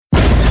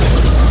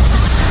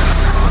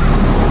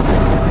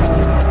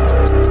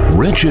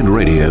Wretched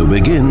Radio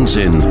begins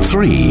in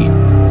 3,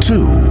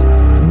 2,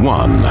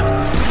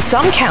 1.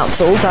 Some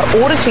councils are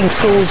auditing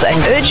schools and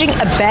urging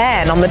a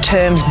ban on the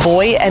terms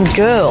boy and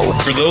girl.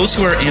 For those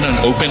who are in an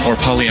open or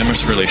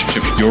polyamorous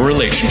relationship, your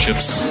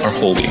relationships are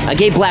holy. A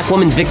gay black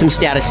woman's victim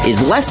status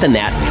is less than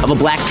that of a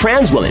black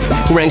trans woman,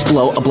 who ranks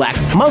below a black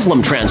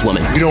Muslim trans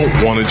woman. We don't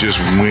want to just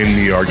win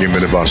the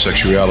argument about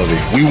sexuality.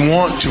 We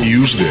want to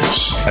use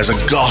this as a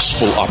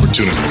gospel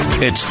opportunity.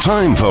 It's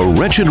time for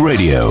Wretched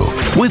Radio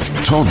with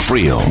Todd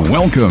Friel.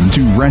 Welcome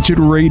to Wretched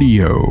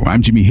Radio.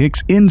 I'm Jimmy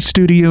Hicks in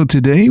studio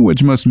today,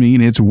 which must mean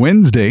it's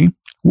Wednesday,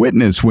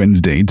 Witness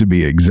Wednesday to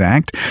be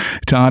exact.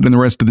 Todd and the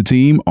rest of the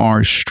team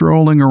are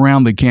strolling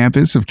around the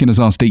campus of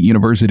Kennesaw State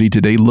University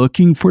today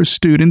looking for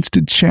students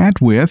to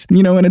chat with,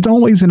 and it's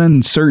always an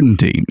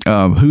uncertainty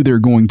of who they're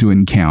going to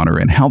encounter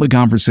and how the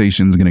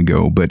conversation is going to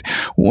go. But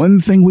one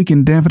thing we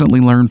can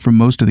definitely learn from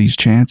most of these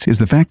chats is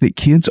the fact that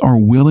kids are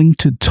willing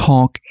to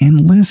talk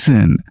and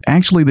listen.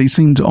 Actually, they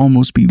seem to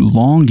almost be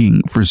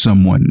longing for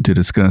someone to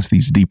discuss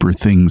these deeper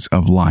things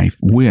of life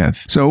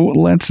with. So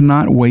let's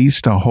not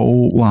waste a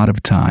whole lot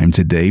of time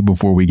today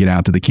before we get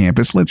out to the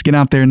campus. Let's get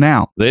out there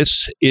now.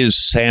 This is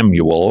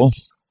Samuel,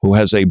 who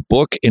has a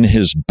book in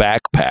his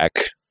backpack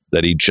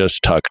that he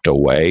just tucked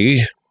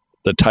away.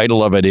 The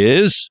title of it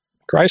is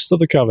Christ of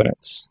the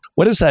Covenants.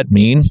 What does that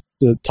mean?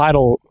 The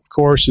title, of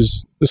course,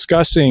 is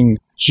discussing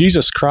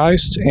Jesus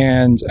Christ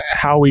and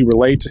how we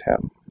relate to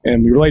him.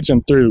 And we relate to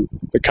him through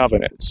the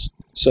covenants.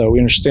 So we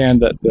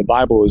understand that the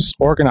Bible is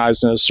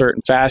organized in a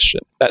certain fashion.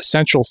 That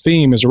central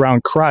theme is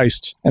around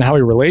Christ, and how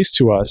he relates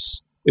to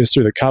us is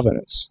through the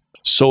covenants.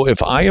 So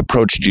if I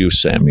approached you,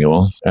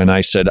 Samuel, and I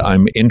said,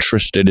 I'm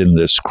interested in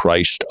this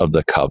Christ of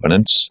the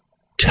Covenants,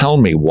 tell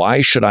me,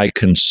 why should I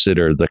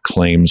consider the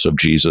claims of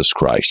Jesus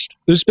Christ?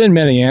 There's been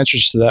many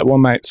answers to that.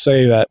 One might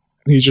say that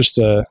he's just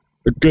a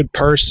good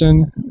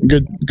person,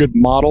 good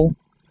model,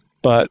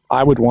 but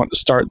I would want to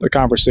start the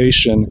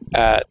conversation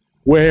at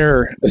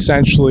where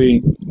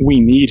essentially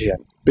we need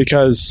him,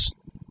 because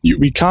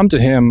we come to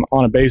him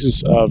on a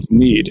basis of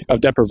need,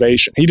 of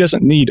deprivation. He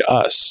doesn't need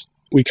us.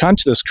 We come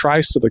to this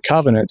Christ of the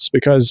covenants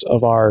because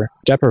of our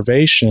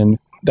deprivation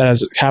that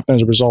has happened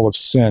as a result of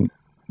sin.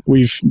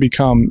 We've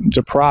become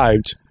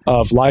deprived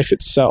of life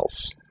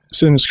itself.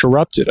 Sin has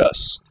corrupted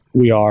us.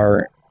 We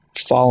are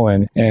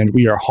fallen and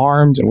we are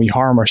harmed, and we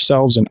harm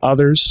ourselves and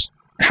others.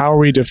 How are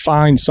we to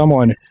find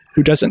someone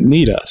who doesn't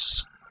need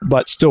us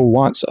but still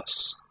wants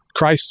us?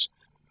 Christ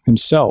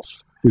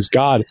himself, who's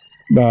God,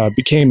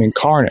 became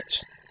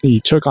incarnate. He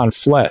took on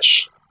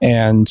flesh,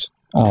 and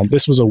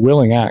this was a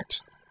willing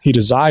act. He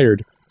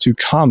desired to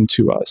come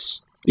to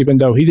us, even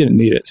though he didn't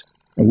need it,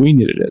 and we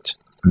needed it.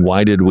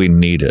 Why did we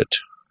need it?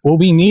 Well,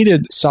 we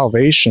needed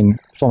salvation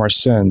from our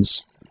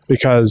sins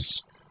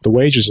because the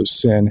wages of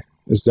sin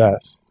is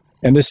death.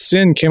 And this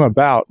sin came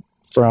about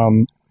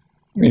from,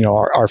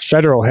 our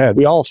federal head.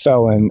 We all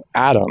fell in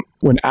Adam.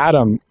 When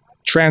Adam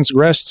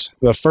transgressed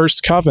the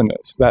first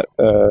covenant, that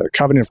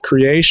covenant of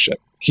creation,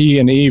 he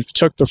and Eve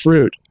took the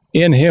fruit.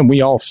 In him, we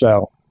all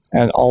fell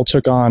and all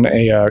took on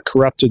a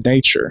corrupted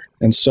nature.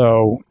 And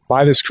so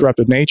by this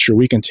corrupted nature,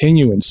 we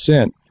continue in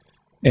sin,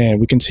 and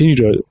we continue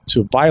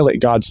to violate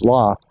God's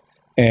law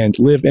and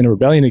live in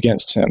rebellion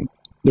against him.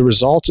 The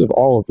result of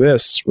all of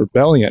this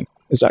rebellion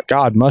is that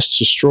God must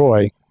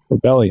destroy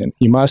rebellion.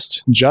 He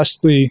must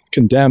justly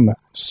condemn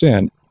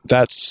sin.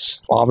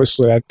 That's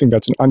obviously, I think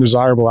that's an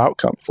undesirable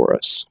outcome for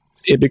us.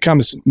 It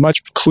becomes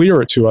much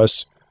clearer to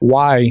us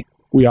why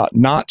we ought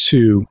not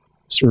to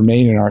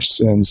remain in our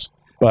sins,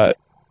 but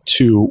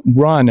to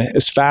run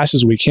as fast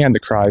as we can to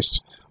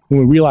Christ when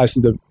we realize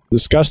that the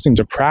disgusting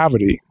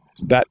depravity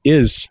that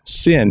is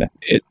sin,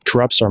 it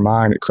corrupts our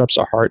mind, it corrupts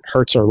our heart,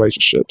 hurts our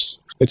relationships.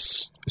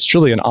 It's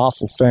truly an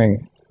awful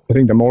thing. I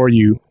think the more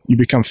you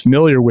become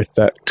familiar with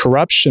that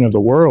corruption of the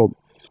world,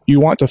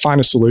 you want to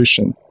find a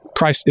solution.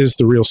 Christ is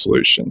the real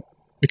solution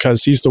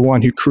because he's the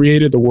one who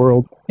created the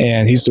world,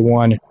 and he's the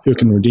one who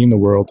can redeem the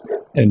world,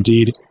 and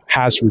indeed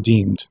has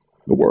redeemed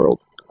the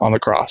world on the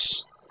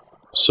cross.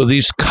 So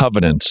these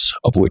covenants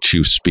of which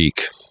you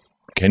speak,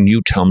 can you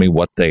tell me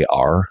what they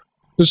are?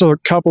 There's a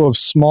couple of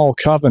small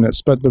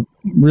covenants, but the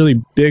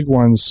really big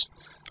ones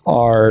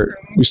are,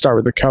 we start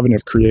with the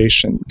covenant of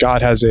creation.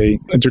 God has a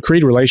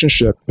decreed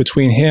relationship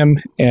between him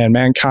and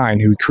mankind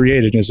who he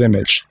created in his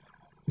image.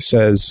 He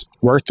says,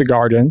 work the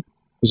garden.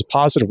 There's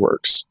positive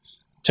works.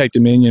 Take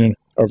dominion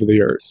over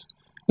the earth.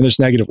 And there's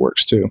negative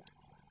works too.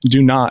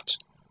 Do not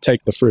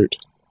take the fruit.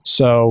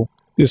 So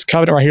this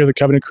covenant right here, the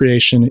covenant of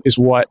creation, is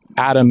what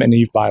Adam and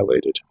Eve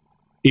violated.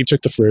 Eve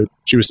took the fruit.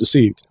 She was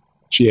deceived.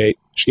 She ate.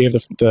 She gave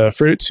the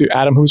fruit to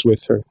Adam, who was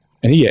with her,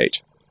 and he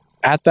ate.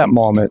 At that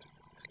moment,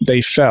 they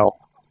fell.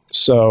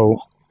 So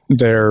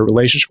their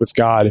relationship with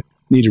God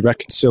needed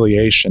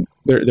reconciliation.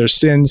 Their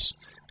sins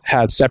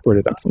had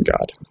separated them from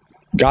God.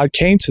 God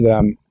came to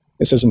them,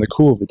 it says, in the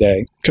cool of the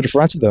day,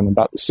 confronted them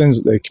about the sins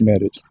that they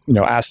committed.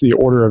 Asked the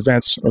order of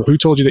events, or who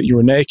told you that you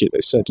were naked?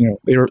 They said,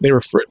 they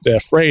were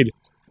afraid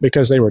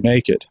because they were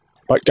naked.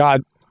 But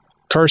God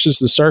curses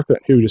the serpent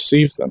who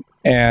deceived them.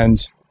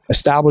 And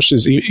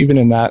establishes, even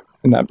in that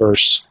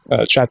verse,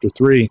 chapter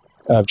 3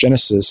 of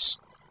Genesis,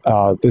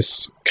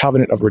 this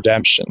covenant of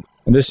redemption.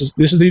 And these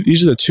are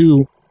the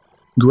two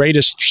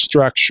greatest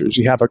structures.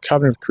 You have a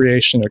covenant of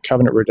creation, a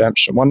covenant of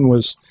redemption. One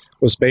was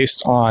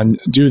based on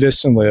do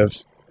this and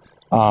live.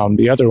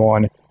 The other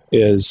one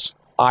is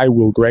I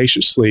will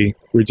graciously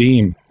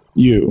redeem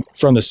you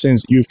from the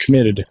sins that you've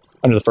committed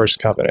under the first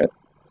covenant.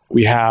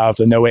 We have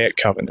the Noahic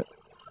covenant.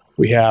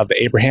 We have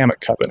the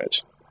Abrahamic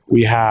covenant.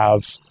 We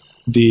have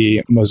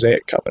the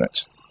Mosaic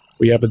covenant.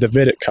 We have the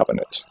Davidic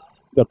covenant.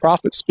 The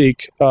prophets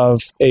speak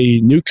of a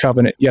new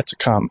covenant yet to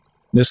come.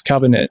 This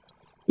covenant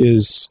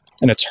is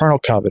an eternal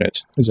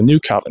covenant, is a new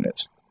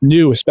covenant.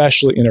 New,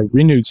 especially in a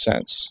renewed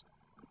sense.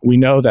 We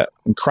know that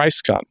when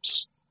Christ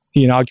comes,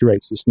 he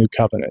inaugurates this new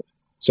covenant.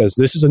 Says,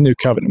 this is a new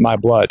covenant in my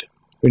blood.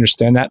 We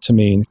understand that to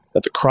mean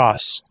that the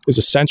cross is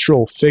a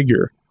central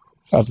figure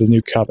of the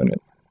new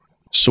covenant.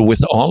 So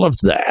with all of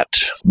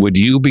that, would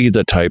you be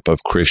the type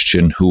of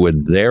Christian who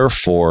would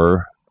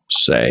therefore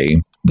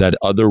say that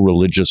other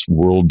religious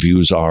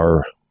worldviews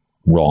are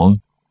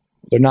wrong?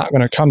 They're not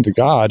going to come to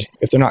God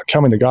if they're not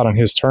coming to God on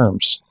his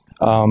terms.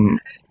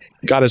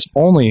 God has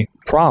only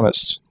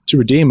promised to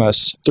redeem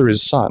us through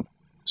his Son.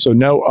 So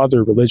no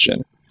other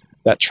religion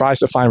that tries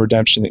to find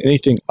redemption in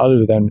anything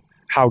other than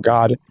how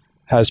God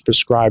has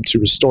prescribed to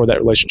restore that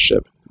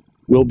relationship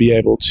will be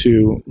able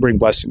to bring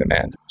blessing to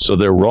man. So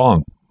they're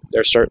wrong.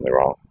 They're certainly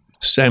wrong.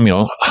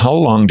 Samuel, how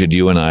long did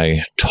you and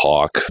I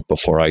talk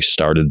before I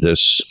started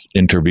this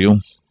interview?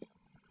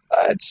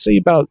 I'd say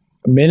about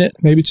a minute,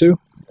 maybe two.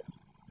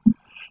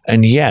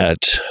 And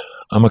yet,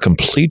 I'm a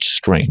complete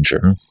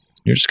stranger.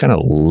 You're just kind of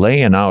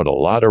laying out a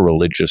lot of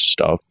religious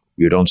stuff.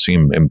 You don't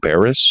seem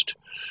embarrassed.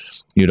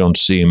 You don't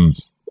seem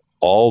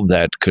all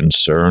that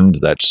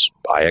concerned.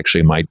 I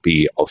actually might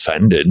be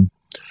offended.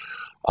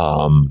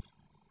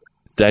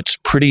 That's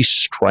pretty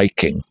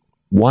striking.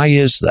 Why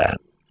is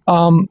that?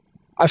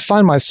 I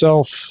find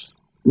myself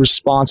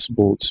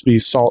responsible to be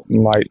salt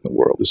and light in the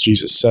world, as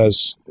Jesus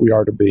says we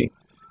are to be.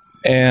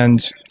 And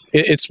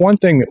it's one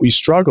thing that we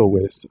struggle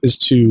with, is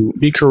to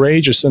be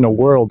courageous in a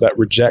world that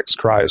rejects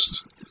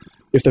Christ.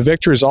 If the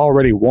victory is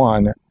already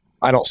won,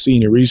 I don't see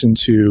any reason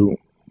to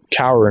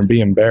cower and be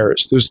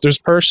embarrassed. There's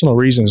personal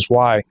reasons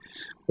why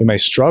we may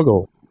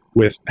struggle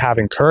with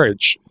having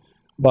courage,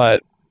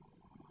 but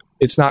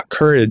it's not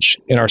courage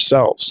in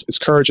ourselves. It's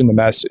courage in the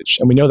message.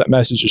 And we know that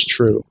message is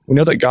true. We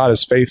know that God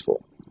is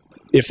faithful.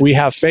 If we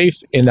have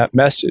faith in that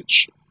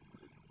message,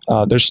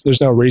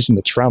 there's no reason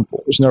to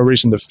tremble. There's no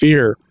reason to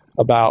fear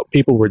about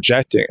people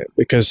rejecting it,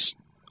 because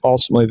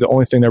ultimately the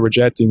only thing they're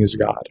rejecting is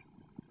God.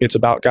 It's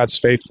about God's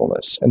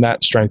faithfulness, and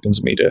that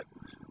strengthens me to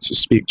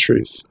speak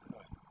truth.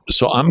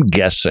 So I'm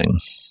guessing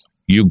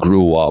you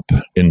grew up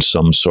in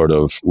some sort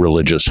of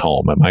religious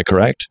home. Am I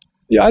correct?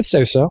 Yeah, I'd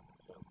say so.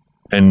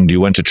 And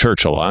you went to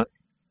church a lot?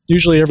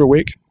 Usually every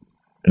week.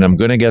 And I'm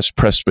going to guess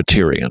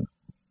Presbyterian.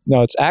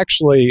 No, it's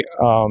actually,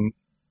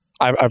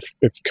 I've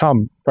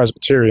become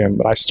Presbyterian,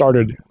 but I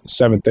started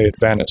Seventh-day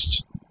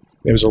Adventist.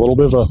 It was a little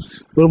bit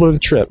of a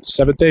trip.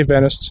 Seventh-day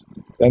Adventist,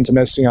 then to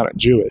Messianic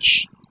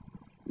Jewish,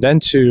 then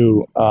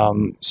to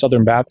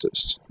Southern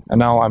Baptist, and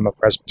now I'm a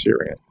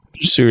Presbyterian.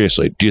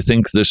 Seriously, do you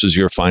think this is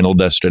your final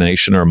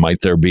destination, or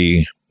might there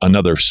be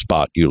another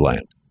spot you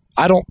land?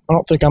 I don't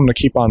think I'm going to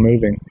keep on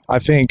moving. I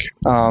think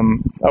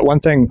one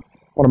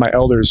of my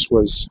elders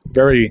was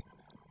very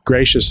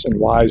gracious and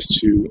wise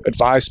to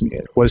advise me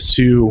was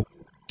to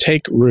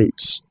take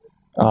roots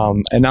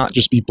and not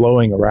just be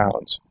blowing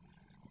around.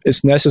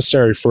 It's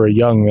necessary for a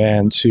young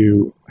man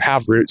to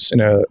have roots in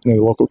a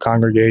local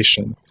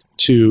congregation,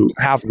 to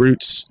have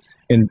roots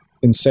in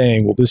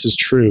saying, well, this is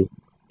true,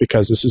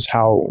 because this is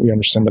how we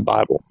understand the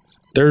Bible.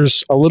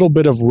 There's a little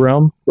bit of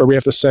room where we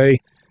have to say,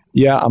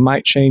 yeah, I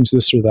might change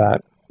this or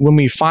that. When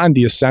we find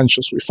the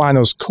essentials, we find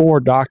those core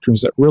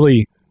doctrines that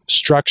really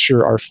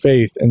structure our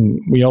faith,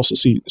 and we also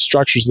see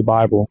structures of the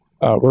Bible,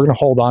 we're going to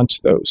hold on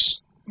to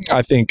those.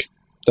 I think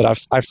that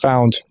I've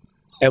found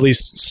at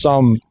least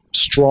some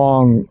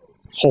strong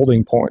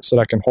holding points that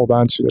I can hold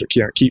on to that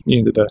can keep me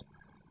into the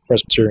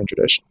Presbyterian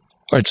tradition.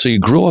 All right, so you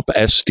grew up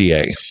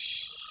SDA.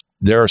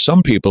 There are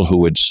some people who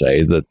would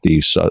say that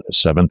the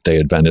Seventh-day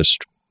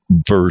Adventist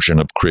version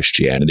of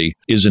Christianity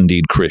is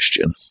indeed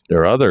Christian. There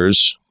are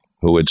others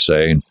who would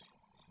say,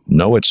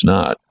 no, it's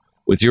not.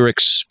 With your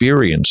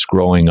experience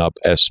growing up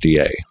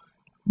SDA,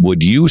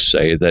 would you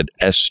say that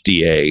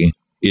SDA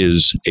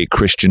is a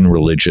Christian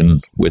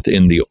religion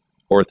within the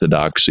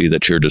orthodoxy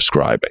that you're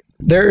describing?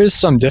 There is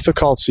some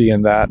difficulty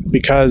in that,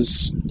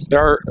 because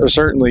there are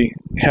certainly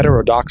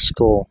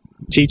heterodoxical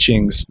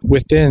teachings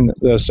within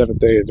the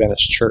Seventh-day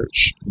Adventist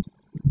Church,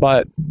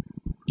 but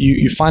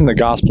you find the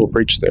gospel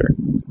preached there,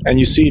 and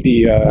you see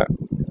the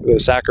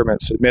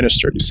sacraments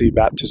administered. You see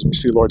baptism, you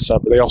see Lord's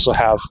Supper. They also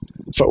have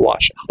foot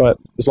washing. But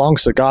as long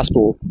as the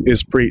gospel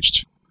is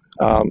preached,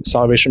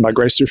 salvation by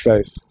grace through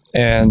faith,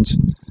 and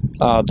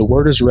the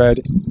word is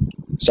read,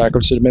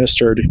 sacraments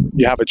administered,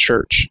 you have a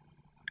church,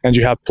 and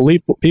you have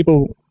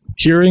people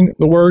hearing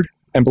the word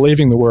and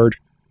believing the word.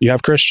 You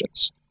have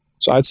Christians.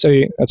 So I'd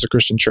say that's a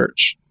Christian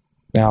church.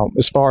 Now,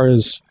 as far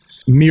as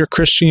mere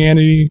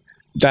Christianity,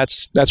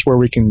 that's where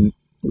we're going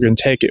to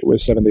take it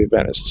with Seventh-day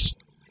Adventists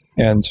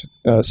and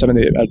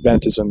Seventh-day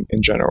Adventism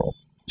in general.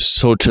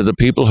 So to the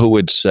people who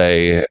would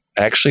say,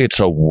 actually, it's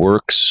a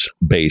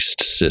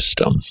works-based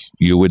system,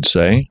 you would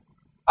say?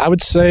 I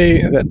would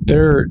say that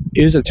there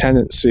is a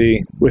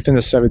tendency within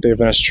the Seventh-day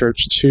Adventist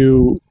Church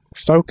to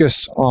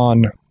focus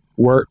on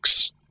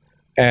works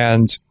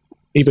and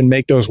even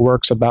make those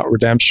works about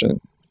redemption.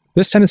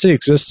 This tendency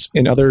exists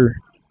in other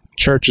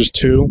churches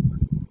too.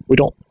 We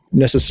don't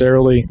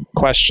necessarily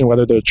question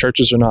whether they're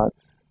churches or not.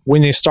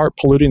 When they start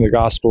polluting the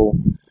gospel,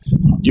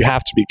 you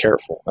have to be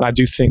careful. And I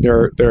do think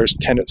there's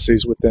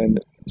tendencies within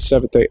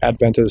Seventh-day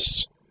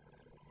Adventist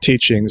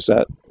teachings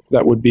that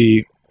would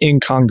be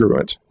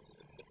incongruent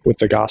with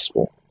the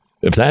gospel.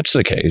 If that's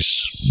the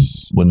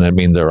case, wouldn't that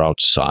mean they're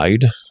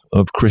outside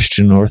of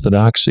Christian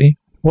orthodoxy?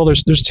 Well,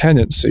 there's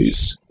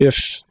tendencies.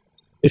 If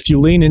you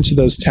lean into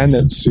those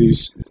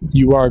tendencies,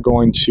 you are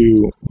going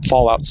to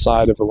fall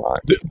outside of the line.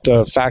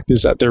 The fact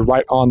is that they're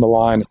right on the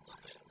line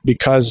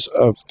because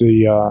of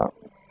the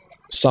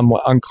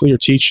somewhat unclear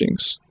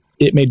teachings.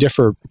 It may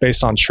differ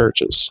based on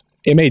churches.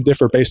 It may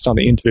differ based on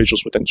the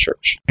individuals within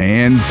church.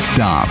 And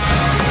stop.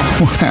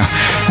 Wow,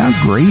 how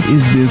great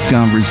is this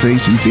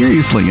conversation?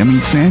 Seriously, I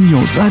mean,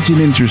 Samuel, such an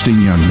interesting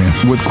young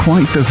man with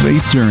quite the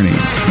faith journey.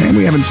 And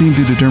we haven't seemed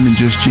to determine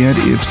just yet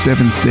if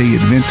Seventh-day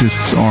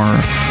Adventists are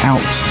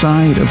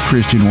outside of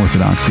Christian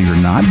orthodoxy or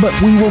not, but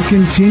we will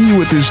continue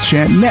with this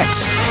chat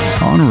next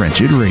on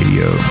Wretched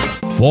Radio.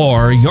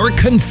 For your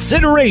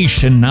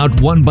consideration,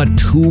 not one but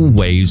two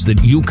ways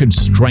that you could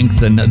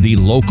strengthen the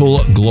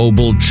local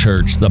global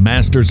church, the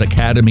Masters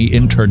Academy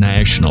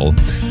International,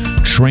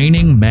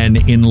 training men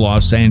in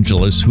Los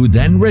Angeles who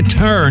then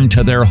return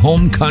to their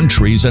home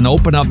countries and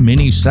open up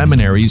mini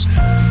seminaries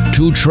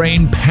to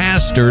train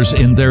pastors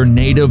in their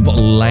native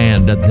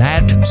land.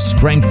 That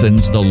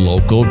strengthens the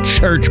local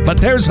church. But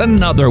there's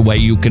another way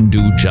you can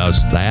do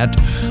just that.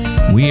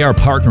 We are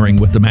partnering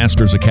with the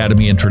Masters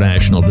Academy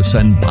International to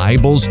send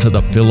Bibles to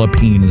the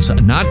Philippines.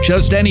 Not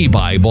just any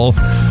Bible,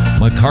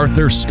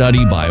 MacArthur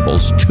Study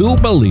Bibles to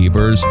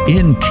believers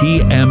in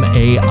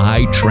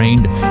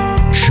TMAI-trained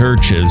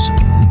churches.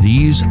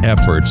 These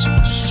efforts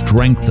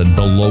strengthen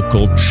the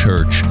local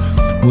church.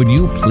 Would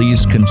you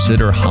please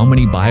consider how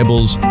many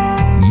Bibles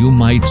you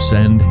might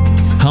send,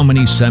 how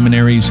many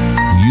seminaries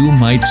you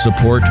might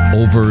support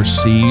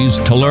overseas?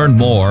 To learn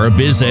more,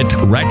 visit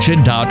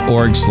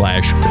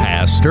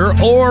wretched.org/pastor,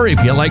 or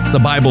if you like the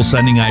Bible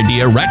sending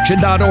idea,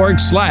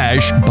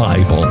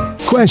 wretched.org/Bible.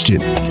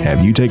 Question: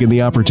 have you taken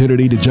the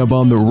opportunity to jump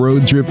on the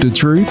road trip to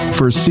truth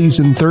for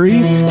season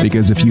 3?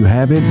 Because if you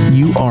haven't,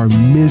 you are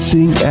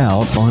missing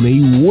out on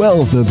a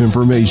wealth of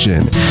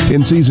information.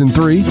 In season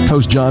 3,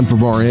 host John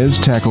Favarez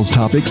tackles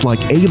topics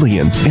like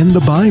aliens and the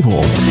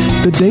Bible,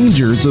 the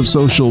dangers of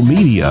social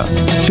media,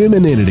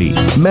 femininity,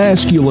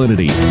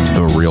 masculinity,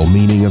 the real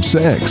meaning of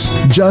sex,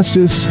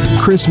 justice,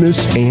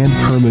 Christmas, and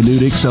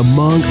hermeneutics,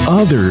 among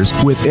others,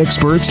 with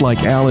experts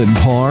like Alan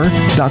Parr,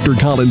 Dr.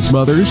 Colin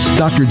Smothers,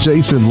 Dr.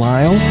 Jason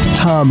Lyle,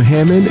 Tom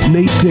Hammond,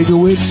 Nate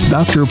Pigowitz,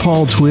 Dr.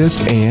 Paul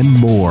Twist, and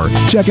more.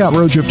 Check out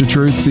Road Trip to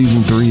Truth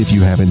Season 3 if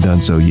you haven't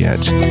done so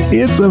yet.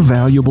 It's a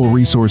valuable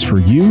resource for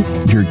you,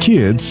 your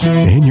kids,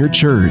 and your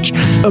church.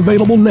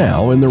 Available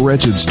now in the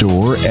Wretched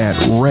store at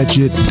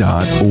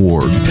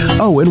wretched.org.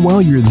 Oh, and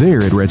while you're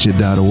there at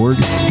wretched.org,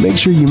 make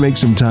sure you make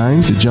some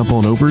time to jump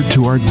on over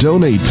to our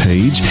donate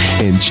page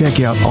and check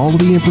out all of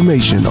the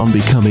information on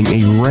becoming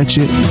a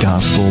Wretched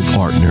Gospel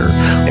partner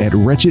at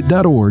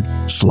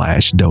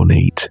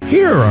wretched.org/donate.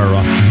 Here are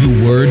a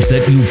few words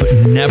that you've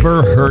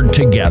never heard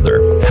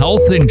together: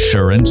 health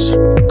insurance,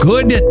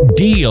 good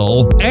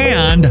deal,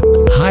 and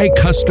high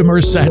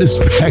customer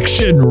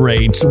satisfaction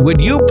rates.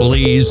 Would you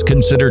please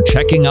consider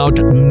checking out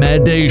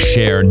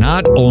Medi-Share?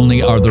 Not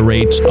only are the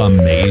rates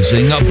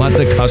amazing, but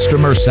the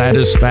customer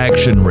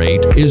satisfaction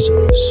rate is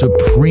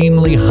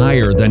supremely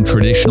higher than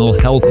traditional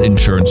health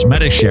insurance.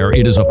 Medi-Share,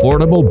 it is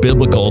affordable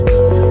biblical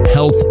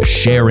health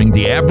sharing.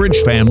 The average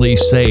family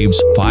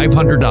saves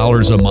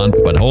 $500 a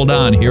month, but hold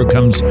on, here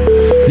comes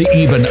the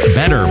even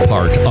better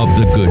part of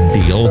the good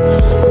deal.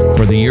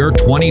 For the year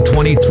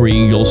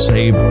 2023, you'll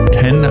save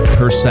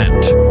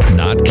 10%.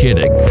 Not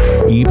kidding.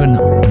 Even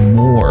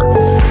more.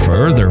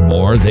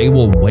 Furthermore, they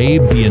will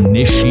waive the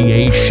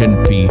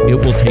initiation fee.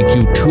 It will take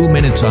you 2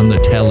 minutes on the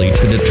telly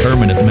to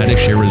determine if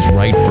Medi-Share is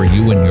right for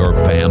you and your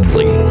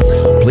family.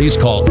 Please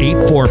call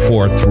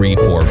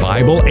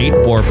 844-34-BIBLE,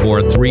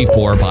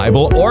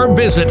 844-34-BIBLE, or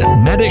visit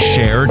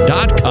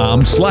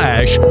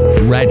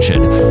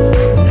medishare.com/wretched.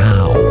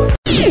 Now.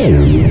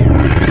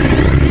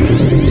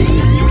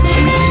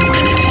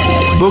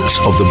 Books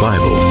of the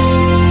Bible.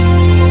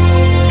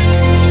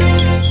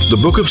 The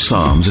Book of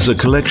Psalms is a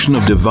collection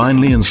of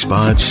divinely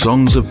inspired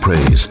songs of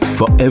praise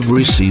for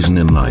every season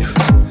in life.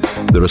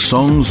 There are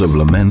songs of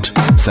lament,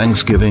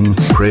 thanksgiving,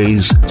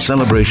 praise,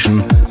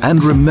 celebration,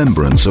 and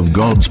remembrance of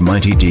God's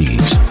mighty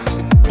deeds,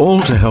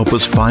 all to help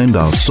us find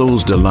our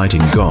soul's delight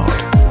in God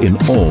in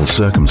all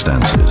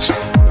circumstances.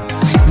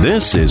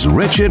 This is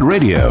Wretched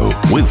Radio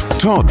with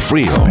Todd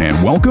Friel.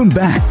 And welcome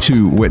back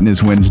to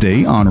Witness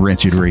Wednesday on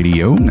Wretched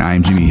Radio.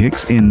 I'm Jimmy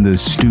Hicks in the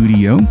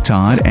studio.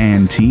 Todd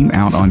and team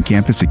out on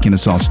campus at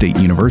Kennesaw State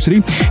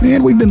University.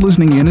 And we've been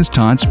listening in as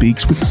Todd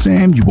speaks with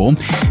Samuel,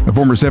 a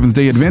former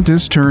Seventh-day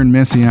Adventist turned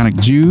Messianic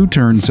Jew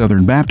turned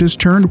Southern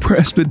Baptist turned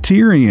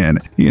Presbyterian.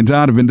 He and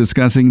Todd have been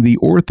discussing the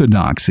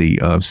orthodoxy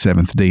of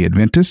Seventh-day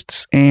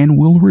Adventists, and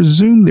we'll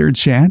resume their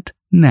chat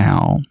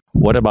now.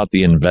 What about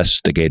the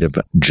investigative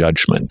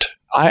judgment?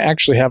 I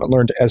actually haven't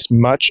learned as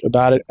much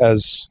about it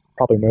as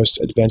probably most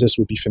Adventists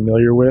would be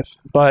familiar with,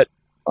 but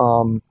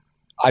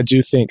I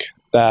do think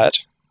that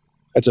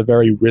it's a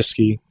very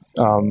risky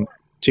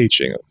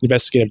teaching.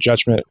 Investigative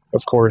judgment,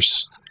 of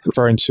course,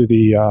 referring to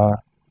you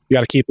got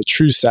to keep a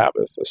true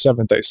Sabbath, a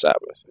seventh-day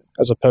Sabbath,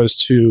 as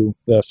opposed to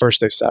the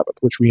first-day Sabbath,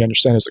 which we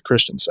understand as the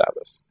Christian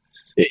Sabbath.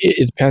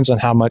 It depends on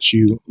how much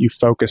you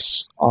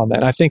focus on that.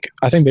 And I think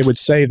they would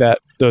say that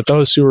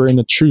those who are in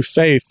the true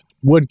faith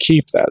would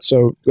keep that.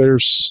 So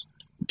there's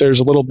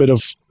a little bit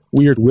of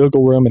weird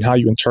wiggle room in how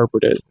you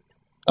interpret it.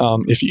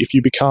 If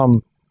you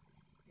become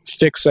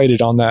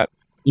fixated on that,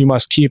 you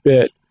must keep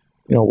it,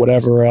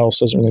 whatever else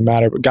doesn't really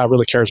matter, but God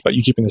really cares about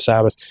you keeping the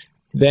Sabbath,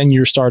 then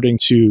you're starting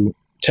to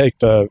take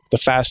the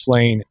fast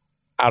lane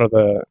out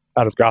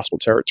of gospel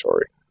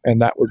territory.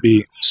 And that would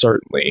be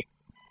certainly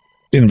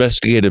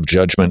Investigative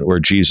judgment, where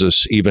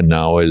Jesus even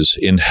now is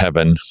in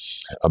heaven,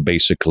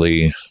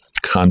 basically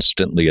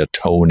constantly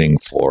atoning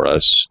for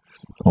us,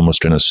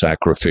 almost in a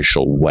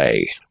sacrificial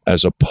way.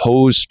 As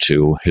opposed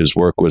to his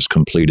work was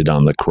completed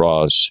on the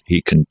cross,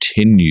 he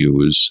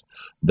continues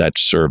that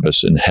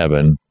service in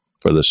heaven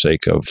for the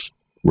sake of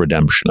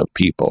redemption of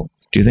people.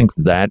 Do you think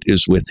that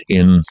is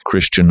within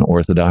Christian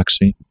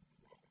orthodoxy?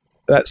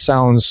 That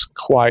sounds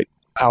quite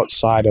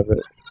outside of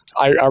it.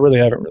 I really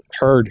haven't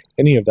heard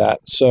any of that.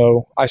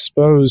 So I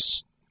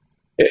suppose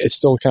it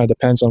still kind of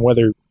depends on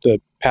whether the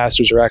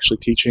pastors are actually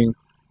teaching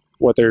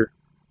what they're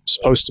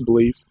supposed to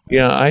believe.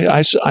 Yeah,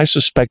 I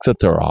suspect that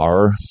there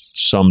are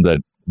some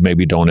that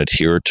maybe don't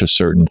adhere to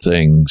certain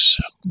things,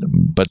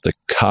 but the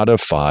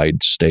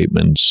codified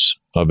statements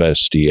of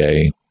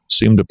SDA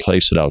seem to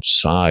place it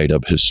outside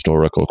of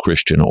historical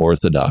Christian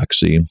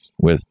orthodoxy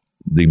with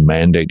the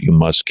mandate you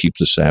must keep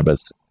the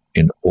Sabbath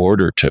in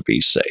order to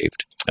be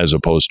saved, as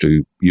opposed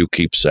to you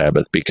keep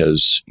Sabbath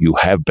because you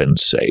have been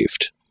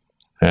saved.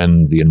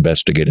 And the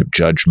investigative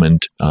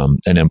judgment, an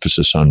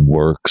emphasis on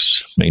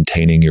works,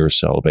 maintaining your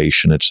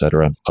salvation,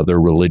 etc. Other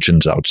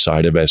religions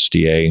outside of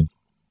SDA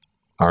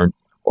aren't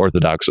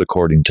orthodox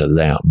according to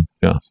them.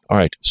 Yeah. All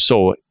right.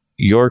 So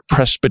your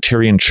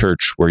Presbyterian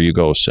church where you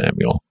go,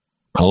 Samuel,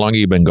 how long have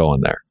you been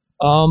going there?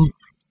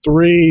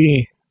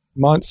 3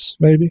 months,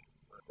 maybe.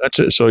 That's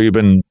it. So you've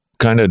been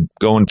kind of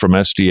going from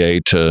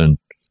SDA to,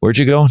 where'd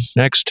you go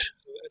next?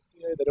 So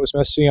SDA, then it was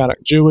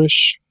Messianic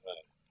Jewish.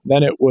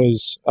 Then it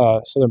was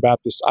Southern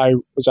Baptist. I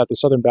was at the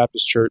Southern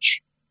Baptist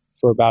Church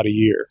for about a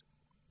year.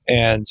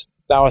 And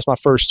that was my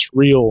first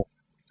real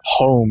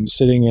home,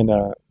 sitting in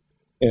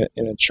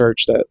a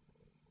church that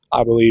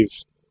I believe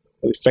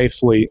really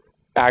faithfully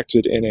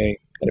acted in a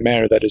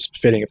manner that is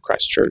befitting of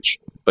Christ's church.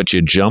 But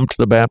you jumped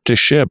the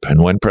Baptist ship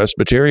and went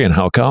Presbyterian.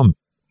 How come?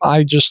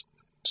 I just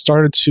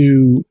started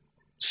to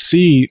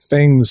see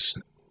things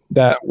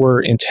that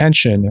were in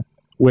tension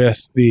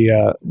with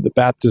the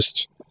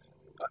Baptist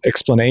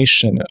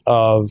explanation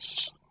of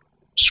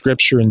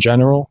Scripture in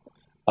general,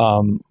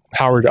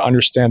 how we're to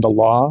understand the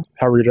law,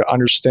 how we're to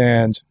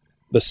understand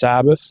the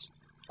Sabbath.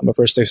 I'm a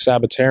first-day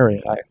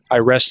Sabbatarian. I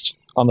rest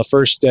on the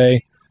first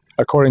day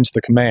according to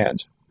the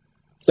command.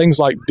 Things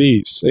like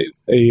these,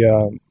 they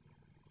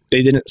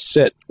didn't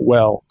sit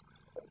well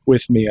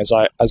with me as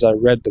I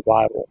read the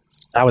Bible.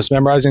 I was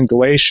memorizing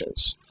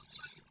Galatians,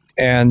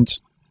 and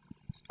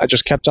I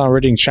just kept on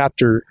reading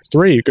chapter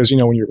 3 because,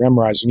 when you're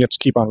memorizing, you have to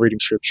keep on reading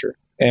Scripture.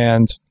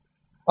 And,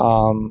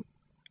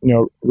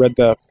 read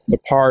the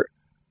part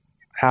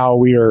how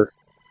we are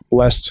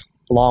blessed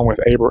along with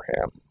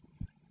Abraham.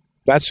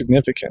 That's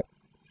significant.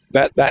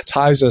 That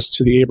ties us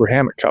to the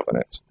Abrahamic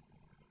covenant.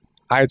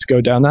 I had to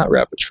go down that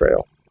rabbit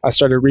trail. I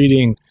started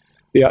reading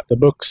the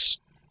books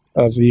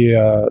of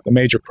the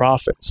major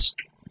prophets.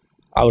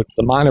 I looked at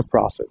the minor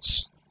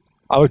prophets.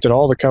 I looked at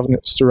all the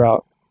covenants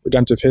throughout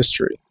redemptive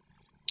history.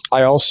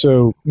 I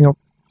also,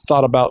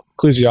 thought about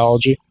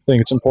ecclesiology. I think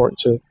it's important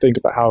to think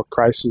about how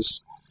Christ is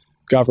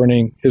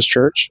governing his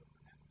church.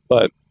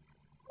 But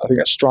I think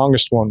that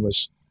strongest one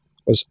was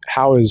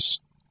how is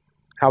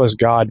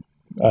God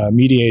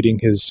mediating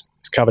his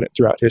covenant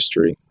throughout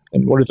history,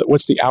 and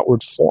what's the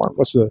outward form?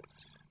 What's the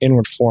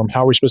inward form?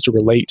 How are we supposed to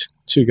relate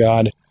to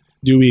God?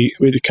 Do we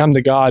come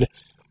to God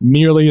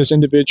merely as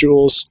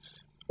individuals,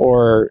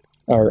 or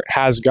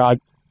has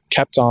God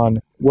kept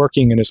on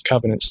working in his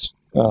covenants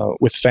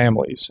with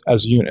families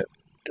as a unit?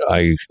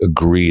 I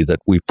agree that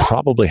we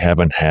probably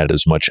haven't had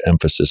as much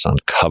emphasis on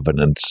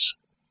covenants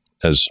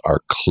as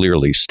are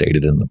clearly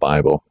stated in the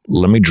Bible.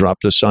 Let me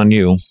drop this on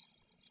you.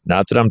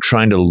 Not that I'm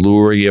trying to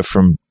lure you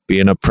from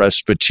being a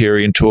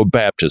Presbyterian to a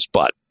Baptist,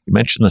 but you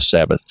mentioned the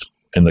Sabbath.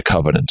 and the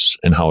covenants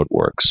and how it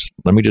works.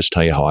 Let me just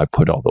tell you how I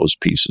put all those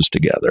pieces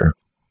together.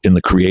 In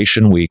the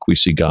creation week, we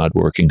see God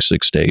working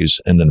 6 days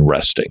and then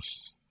resting.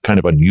 Kind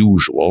of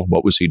unusual.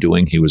 What was he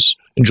doing? He was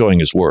enjoying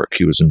his work.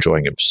 He was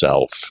enjoying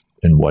himself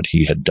and what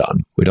he had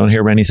done. We don't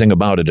hear anything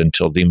about it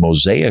until the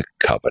Mosaic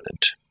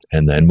covenant.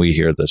 And then we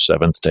hear the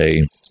seventh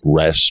day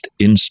rest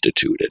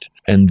instituted.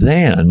 And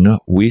then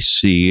we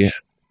see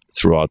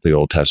throughout the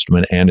Old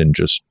Testament and in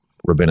just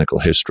rabbinical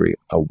history,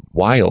 a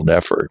wild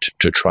effort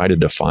to try to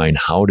define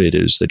how it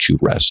is that you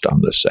rest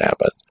on the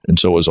Sabbath. And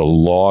so it was a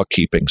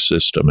law-keeping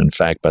system. In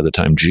fact, by the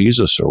time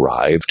Jesus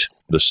arrived,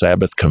 the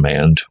Sabbath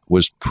command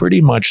was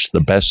pretty much the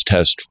best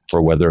test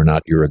for whether or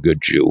not you're a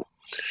good Jew.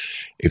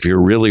 If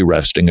you're really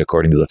resting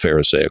according to the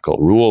Pharisaical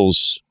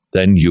rules,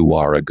 then you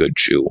are a good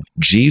Jew.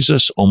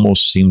 Jesus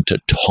almost seemed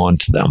to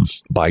taunt them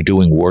by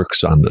doing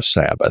works on the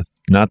Sabbath.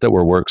 Not that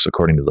we're works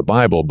according to the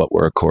Bible, but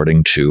we're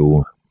according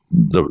to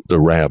the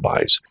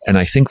rabbis. And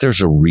I think there's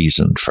a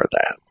reason for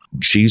that.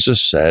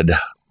 Jesus said,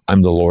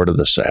 I'm the Lord of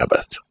the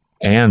Sabbath.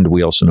 And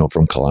we also know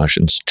from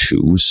Colossians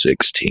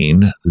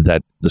 2:16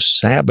 that the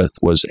Sabbath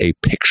was a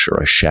picture,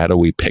 a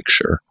shadowy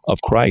picture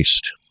of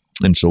Christ.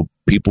 And so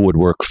people would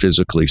work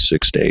physically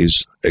 6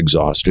 days,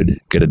 exhausted,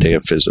 get a day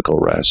of physical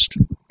rest,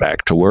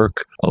 back to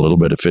work, a little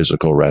bit of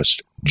physical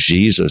rest.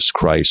 Jesus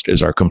Christ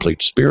is our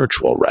complete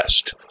spiritual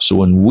rest. So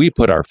when we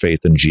put our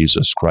faith in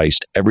Jesus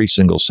Christ, every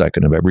single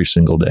second of every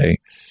single day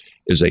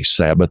is a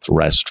Sabbath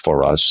rest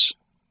for us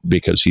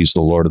because he's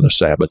the Lord of the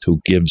Sabbath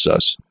who gives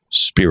us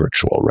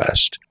spiritual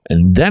rest.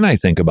 And then I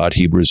think about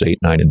Hebrews 8,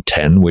 9, and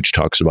 10, which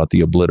talks about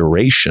the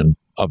obliteration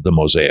of the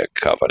Mosaic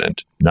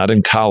covenant, not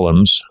in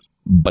columns,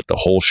 but the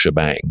whole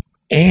shebang.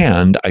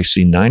 And I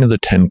see 9 of the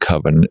 10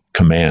 covenant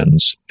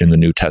commands in the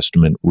New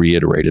Testament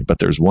reiterated, but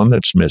there's one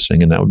that's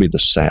missing, and that would be the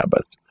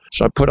Sabbath.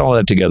 So I put all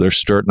that together,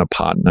 stir it in a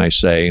pot, and I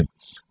say,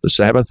 the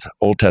Sabbath,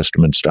 Old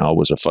Testament style,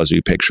 was a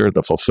fuzzy picture.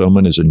 The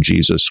fulfillment is in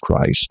Jesus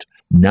Christ.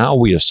 Now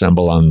we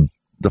assemble on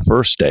the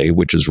first day,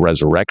 which is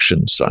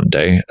Resurrection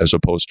Sunday, as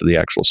opposed to the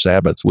actual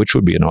Sabbath, which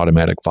would be an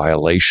automatic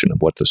violation of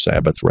what the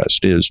Sabbath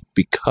rest is,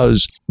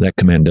 because that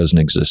command doesn't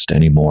exist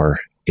anymore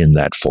in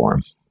that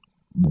form.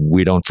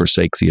 We don't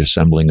forsake the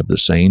assembling of the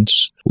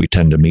saints. We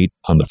tend to meet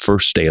on the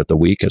first day of the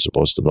week as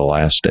opposed to the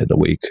last day of the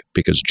week,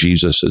 because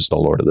Jesus is the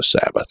Lord of the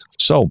Sabbath.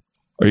 So,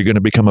 are you going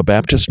to become a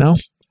Baptist now?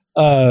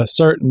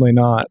 Certainly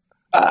not.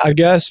 I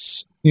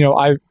guess,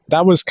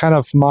 that was kind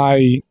of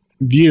my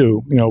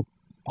view,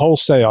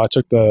 wholesale. I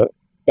took the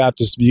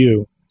Baptist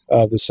view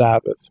of the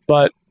Sabbath.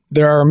 But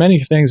there are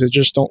many things that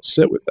just don't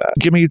sit with that.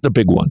 Give me the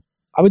big one.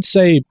 I would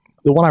say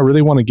the one I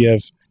really want to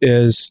give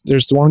is,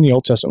 there's the one in the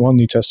Old Testament, one in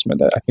the New Testament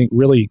that I think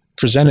really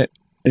present it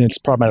in its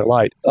problematic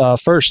light.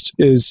 First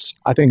is,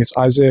 I think it's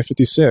Isaiah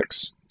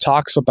 56.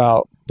 Talks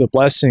about the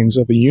blessings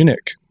of a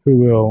eunuch who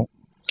will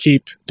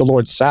keep the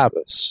Lord's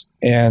Sabbaths.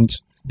 And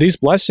these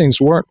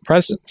blessings weren't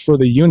present for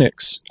the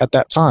eunuchs at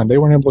that time. They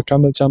weren't able to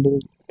come to the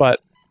temple, but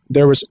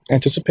there was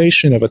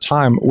anticipation of a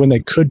time when they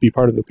could be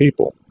part of the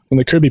people, when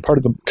they could be part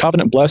of the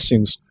covenant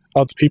blessings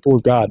of the people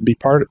of God, be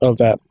part of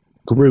that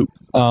group.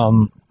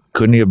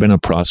 Couldn't he have been a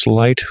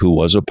proselyte who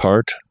was a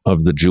part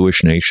of the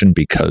Jewish nation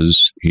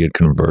because he had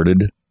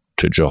converted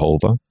to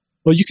Jehovah?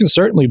 Well, you can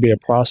certainly be a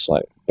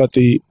proselyte, but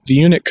the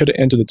eunuch couldn't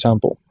enter the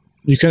temple.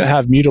 You couldn't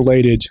have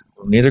mutilated.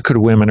 Neither could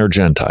women or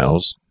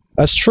Gentiles.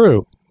 That's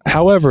true.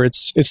 However,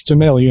 it's to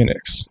male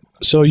eunuchs.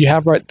 So you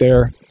have right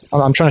there,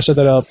 I'm trying to set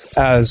that up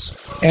as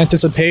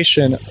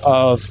anticipation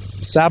of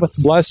Sabbath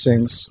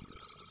blessings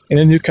in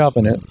a new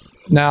covenant.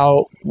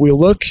 Now, we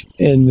look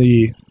in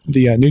the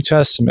New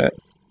Testament,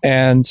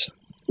 and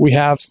we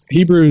have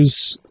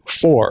Hebrews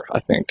 4, I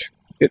think.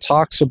 It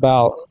talks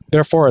about,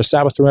 therefore, a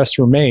Sabbath rest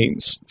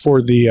remains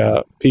for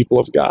the people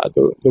of God.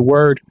 The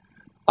word,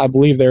 I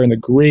believe there in the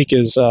Greek,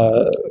 is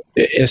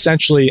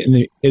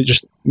essentially, it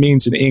just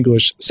means in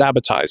English,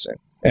 sabbatizing.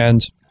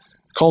 And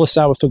call the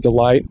Sabbath a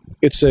delight.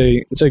 It's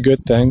a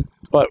good thing.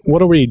 But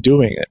what are we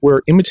doing?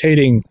 We're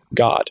imitating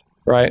God,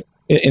 right?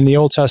 In the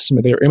Old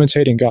Testament, they were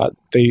imitating God.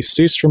 They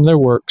ceased from their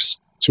works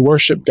to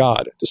worship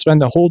God, to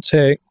spend the whole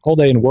day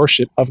in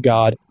worship of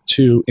God,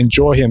 to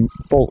enjoy Him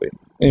fully.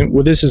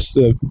 And this is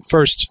the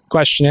first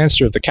question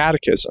answer of the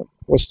Catechism.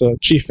 What's the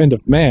chief end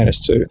of man? Is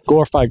to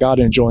glorify God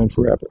and enjoy Him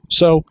forever.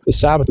 So the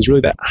Sabbath is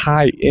really that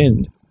high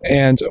end.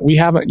 And we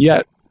haven't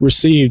yet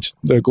received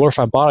the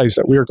glorified bodies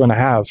that we are going to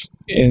have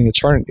in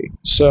eternity.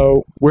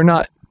 So we're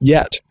not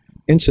yet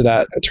into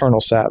that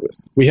eternal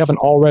Sabbath. We haven't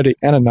already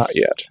and a not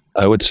yet.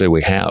 I would say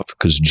we have,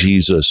 because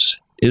Jesus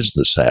is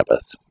the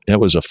Sabbath. It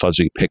was a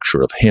fuzzy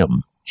picture of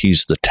Him.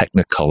 He's the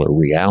technicolor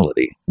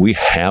reality. We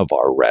have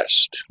our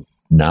rest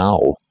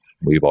now.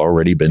 We've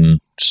already been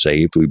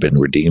saved. We've been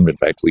redeemed. In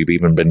fact, we've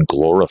even been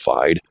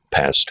glorified,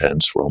 past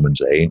tense,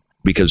 Romans 8,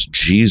 because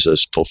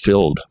Jesus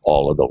fulfilled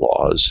all of the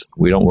laws.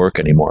 We don't work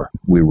anymore.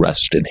 We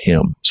rest in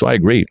Him. So I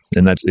agree.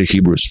 And that's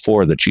Hebrews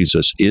 4, that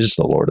Jesus is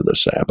the Lord of the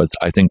Sabbath,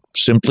 I think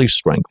simply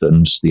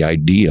strengthens the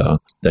idea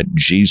that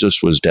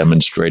Jesus was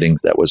demonstrating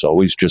that was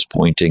always just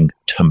pointing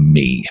to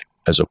me.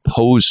 as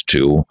opposed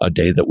to a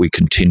day that we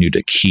continue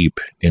to keep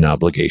in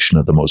obligation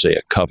of the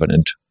Mosaic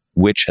covenant,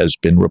 which has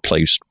been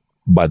replaced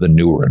by the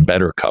newer and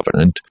better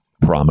covenant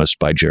promised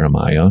by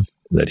Jeremiah,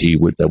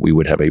 that we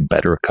would have a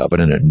better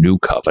covenant, a new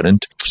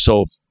covenant.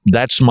 So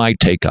that's my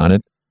take on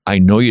it. I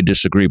know you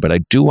disagree, but I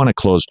do want to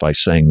close by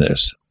saying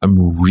this.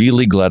 I'm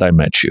really glad I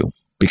met you,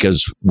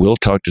 because we'll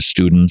talk to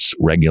students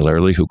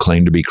regularly who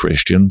claim to be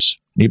Christians.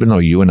 Even though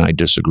you and I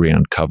disagree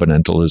on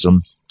covenantalism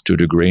to a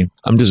degree,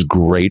 I'm just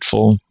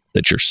grateful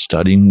that you're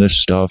studying this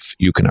stuff.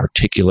 You can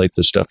articulate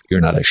this stuff.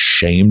 You're not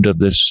ashamed of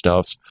this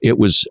stuff. It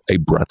was a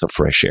breath of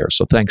fresh air.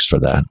 So thanks for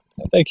that.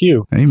 Thank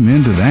you.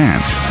 Amen to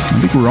that.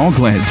 I think we're all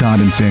glad Todd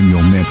and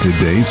Samuel met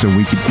today so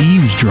we could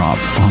eavesdrop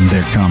on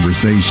their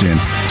conversation.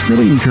 It's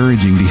really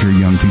encouraging to hear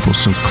young people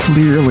so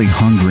clearly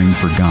hungering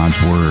for God's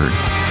Word.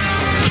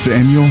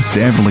 Samuel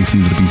definitely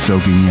seems to be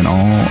soaking in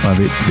all of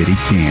it that he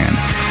can.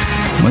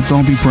 Let's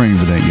all be praying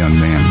for that young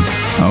man.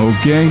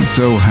 Okay,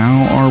 so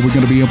how are we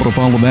going to be able to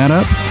follow that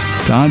up?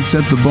 Todd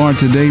set the bar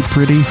today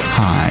pretty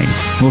high.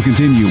 We'll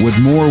continue with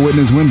more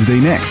Witness Wednesday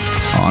next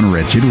on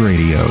Wretched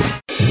Radio.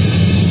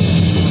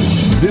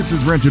 This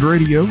is Wretched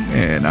Radio,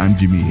 and I'm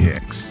Jimmy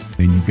Hicks.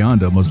 In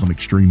Uganda, Muslim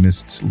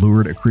extremists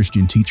lured a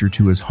Christian teacher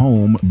to his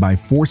home by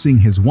forcing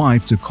his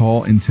wife to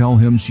call and tell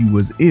him she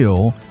was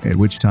ill, at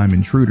which time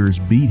intruders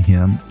beat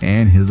him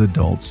and his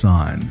adult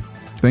son.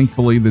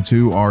 Thankfully, the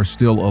two are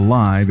still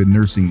alive and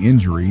nursing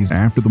injuries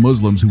after the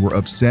Muslims, who were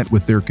upset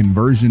with their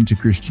conversion to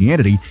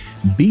Christianity,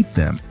 beat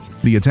them.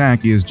 The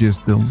attack is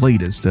just the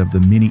latest of the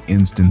many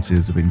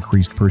instances of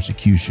increased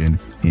persecution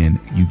in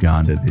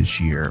Uganda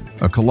this year.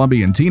 A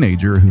Colombian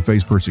teenager who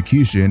faced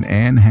persecution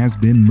and has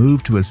been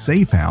moved to a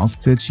safe house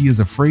said she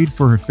is afraid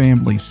for her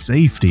family's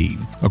safety.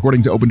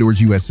 According to Open Doors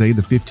USA,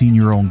 the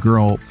 15-year-old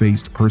girl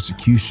faced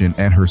persecution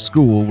at her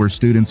school where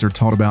students are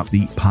taught about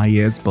the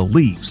Pious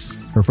beliefs.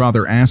 Her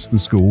father asked the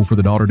school for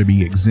the daughter to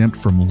be exempt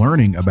from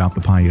learning about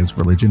the Pious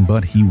religion,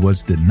 but he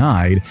was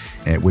denied,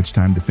 at which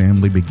time the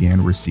family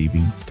began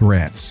receiving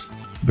threats.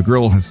 The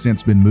girl has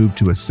since been moved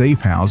to a safe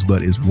house,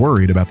 but is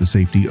worried about the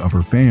safety of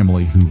her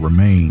family, who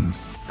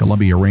remains.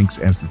 Colombia ranks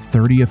as the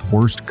 30th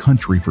worst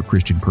country for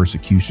Christian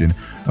persecution,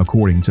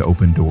 according to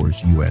Open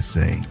Doors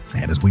USA.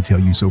 And as we tell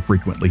you so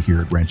frequently here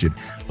at Wretched,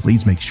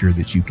 please make sure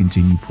that you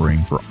continue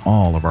praying for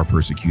all of our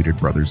persecuted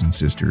brothers and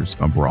sisters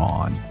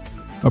abroad.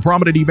 A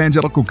prominent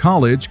evangelical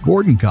college,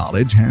 Gordon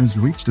College, has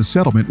reached a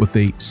settlement with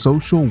a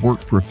social work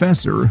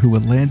professor who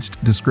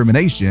alleged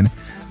discrimination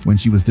when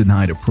she was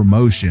denied a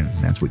promotion.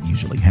 That's what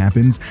usually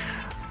happens.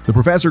 The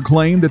professor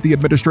claimed that the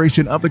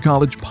administration of the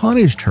college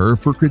punished her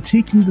for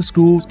critiquing the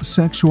school's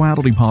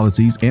sexuality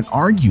policies and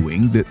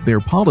arguing that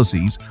their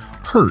policies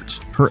hurt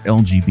her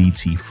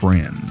LGBT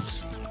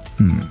friends.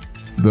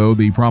 Though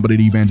the prominent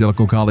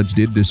evangelical college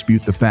did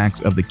dispute the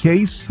facts of the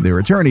case, their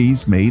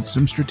attorneys made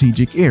some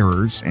strategic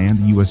errors,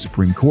 and the U.S.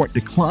 Supreme Court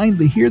declined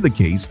to hear the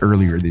case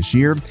earlier this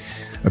year.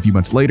 A few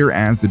months later,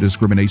 as the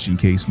discrimination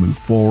case moved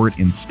forward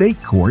in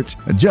state court,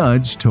 a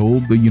judge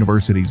told the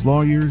university's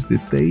lawyers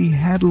that they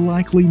had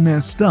likely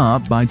messed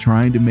up by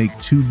trying to make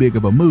too big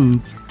of a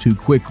move too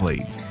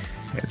quickly.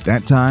 At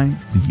that time,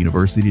 the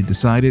university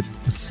decided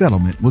a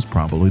settlement was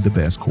probably the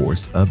best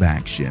course of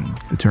action.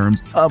 The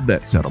terms of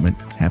that settlement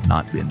have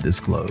not been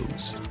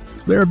disclosed.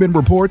 There have been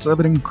reports of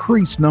an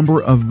increased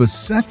number of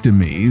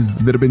vasectomies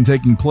that have been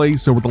taking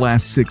place over the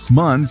last 6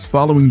 months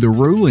following the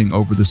ruling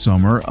over the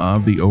summer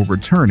of the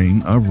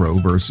overturning of Roe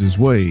v.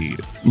 Wade.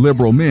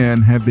 Liberal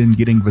men have been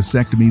getting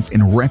vasectomies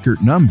in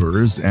record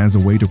numbers as a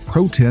way to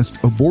protest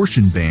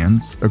abortion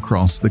bans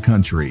across the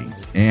country.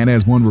 And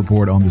as one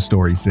report on the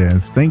story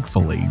says,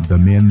 thankfully, the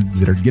men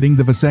that are getting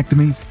the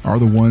vasectomies are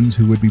the ones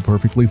who would be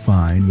perfectly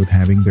fine with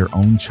having their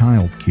own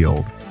child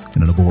killed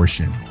in an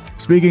abortion.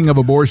 Speaking of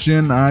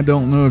abortion, I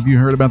don't know if you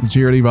heard about the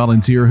charity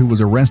volunteer who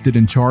was arrested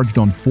and charged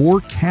on 4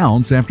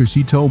 counts after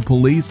she told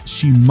police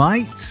she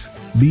might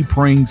be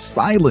praying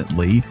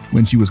silently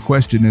when she was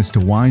questioned as to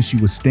why she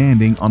was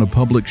standing on a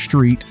public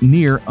street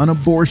near an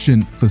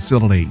abortion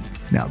facility.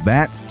 Now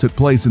that took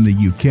place in the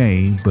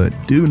UK, but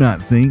do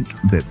not think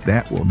that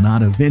that will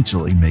not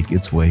eventually make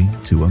its way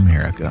to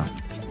America.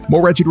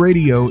 More Wretched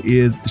Radio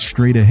is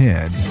straight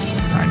ahead.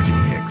 I'm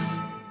Jimmy Hicks.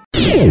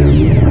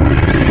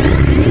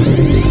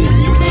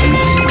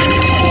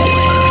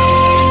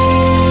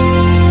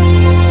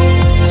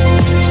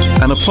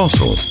 An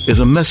apostle is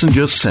a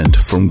messenger sent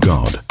from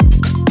God.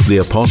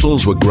 The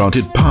apostles were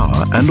granted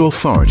power and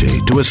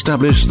authority to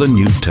establish the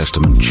New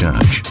Testament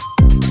church.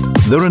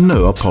 There are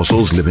no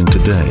apostles living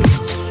today,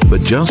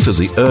 but just as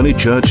the early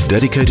church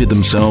dedicated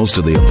themselves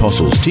to the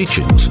apostles'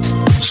 teachings,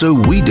 so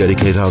we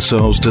dedicate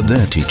ourselves to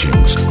their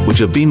teachings, which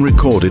have been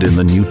recorded in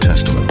the New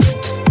Testament.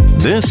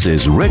 This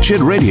is Wretched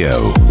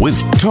Radio with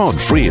Todd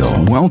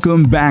Friel.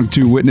 Welcome back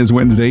to Witness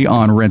Wednesday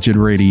on Wretched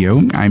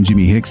Radio. I'm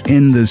Jimmy Hicks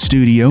in the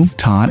studio.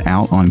 Todd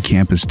out on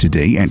campus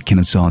today at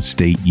Kennesaw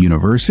State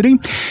University.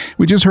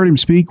 We just heard him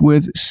speak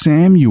with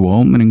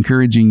Samuel, an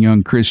encouraging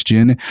young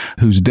Christian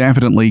who's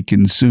definitely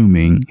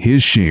consuming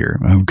his share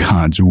of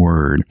God's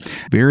Word.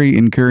 Very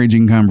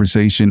encouraging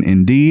conversation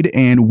indeed,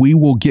 and we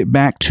will get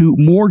back to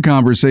more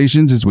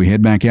conversations as we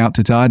head back out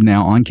to Todd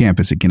now on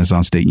campus at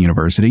Kennesaw State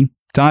University.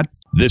 Todd?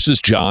 This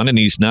is John, and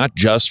he's not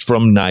just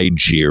from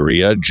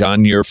Nigeria.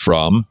 John, you're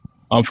from?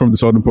 I'm from the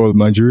southern part of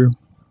Nigeria.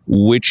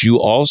 Which you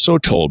also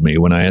told me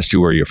when I asked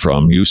you where you're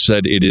from. You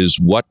said it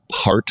is what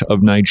part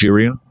of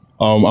Nigeria?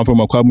 I'm from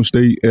Akwa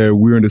State, and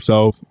we're in the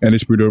south, and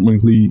it's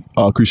predominantly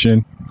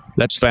Christian.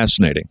 That's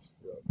fascinating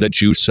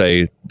that you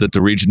say that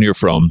the region you're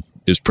from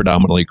is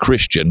predominantly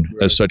Christian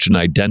as such an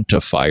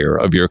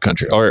identifier of your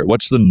country. All right,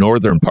 what's the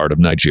northern part of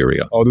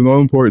Nigeria? The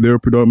northern part, they're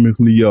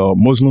predominantly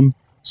Muslim.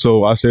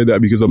 So I say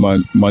that because of my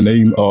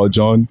name,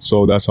 John.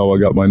 So that's how I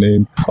got my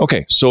name.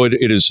 Okay, so it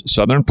is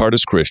southern part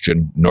is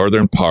Christian,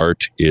 northern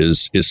part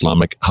is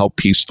Islamic. How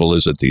peaceful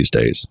is it these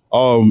days?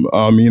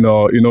 Normally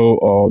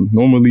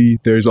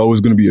there's always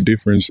going to be a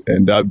difference,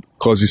 and that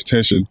causes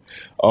tension.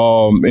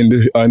 In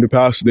the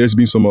past, there's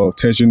been some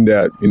tension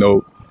that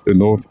the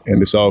north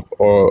and the south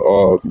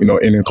are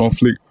in a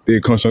conflict.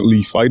 They're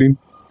constantly fighting,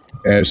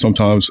 and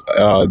sometimes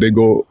they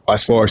go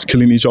as far as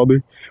killing each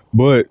other.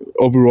 But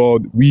overall,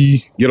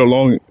 we get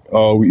along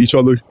with each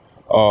other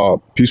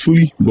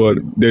peacefully. But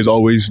there's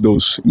always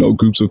those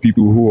groups of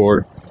people who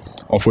are,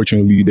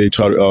 unfortunately, they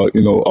try to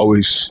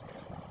always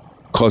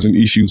causing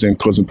issues and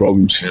causing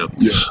problems.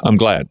 Yeah. I'm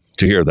glad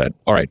to hear that.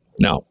 All right,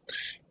 now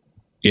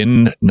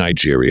in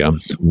Nigeria,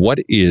 what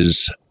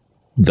is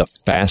the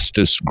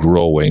fastest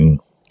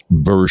growing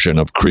version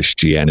of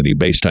Christianity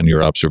based on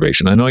your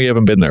observation? I know you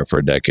haven't been there for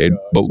a decade,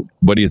 but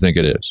what do you think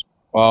it is?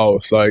 Wow,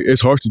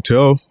 it's hard to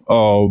tell.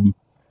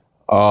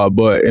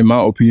 But in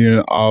my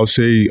opinion, I'll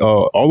say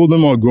all of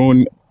them are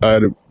growing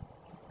at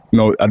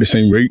the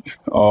same rate.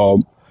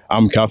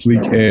 I'm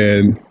Catholic,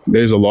 and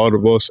there's a lot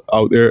of us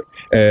out there,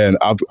 and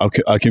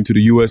I came to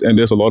the U.S. and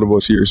there's a lot of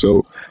us here.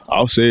 So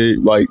I'll say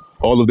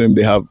all of them,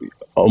 they have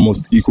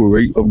almost equal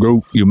rate of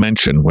growth. You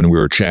mentioned when we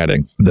were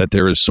chatting that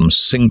there is some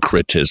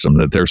syncretism,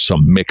 that there's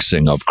some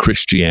mixing of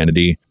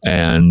Christianity,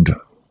 and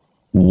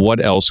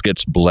what else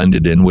gets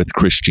blended in with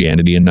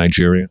Christianity in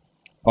Nigeria?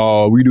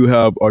 We do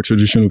have our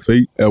traditional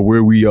faith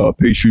where we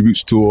pay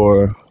tributes to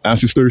our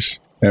ancestors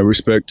and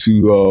respect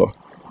to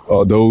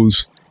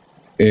those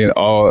in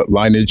our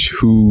lineage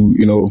who,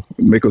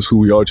 make us who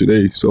we are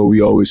today. So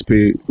we always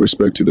pay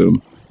respect to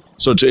them.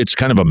 So it's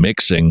kind of a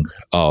mixing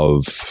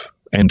of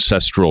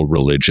ancestral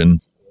religion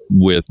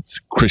with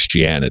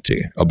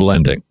Christianity, a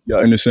blending.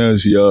 Yeah, in a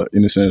sense.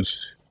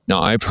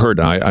 Now, I've heard,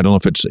 I don't know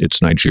if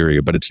it's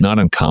Nigeria, but it's not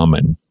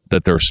uncommon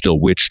that there are still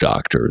witch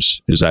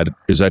doctors. Is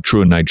that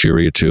true in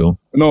Nigeria too?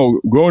 No,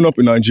 growing up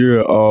in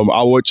Nigeria,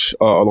 I watch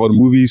a lot of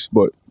movies,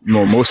 but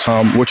most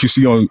time what you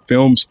see on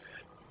films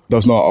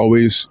does not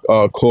always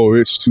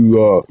correlate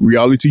to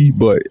reality.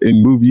 But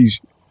in movies,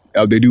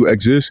 they do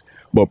exist.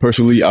 But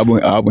personally, I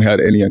haven't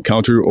had any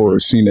encounter or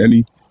seen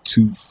any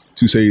to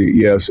say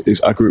yes,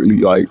 it's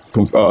accurately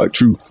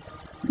true.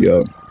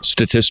 Yeah.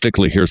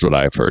 Statistically, here's what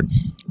I've heard: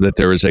 that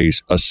there is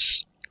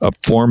a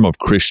form of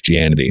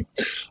Christianity,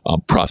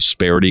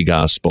 prosperity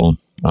gospel.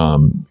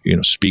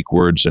 Speak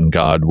words and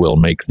God will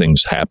make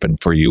things happen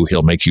for you.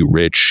 He'll make you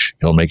rich.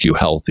 He'll make you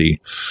healthy.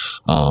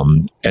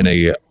 Like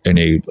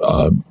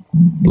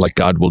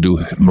God will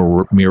do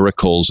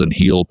miracles and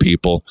heal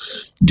people.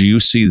 Do you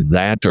see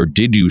that, or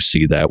did you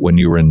see that when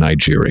you were in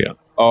Nigeria?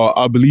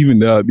 I believe in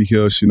that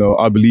because,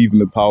 I believe in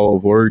the power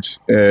of words.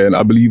 And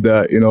I believe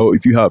that,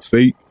 if you have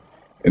faith,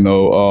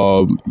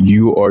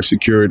 you are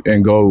secured,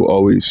 and God will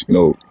always,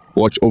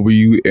 watch over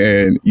you,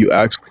 and you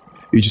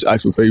just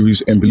ask for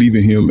favors and believe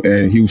in him,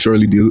 and he will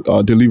surely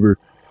deliver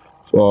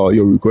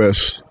your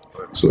requests.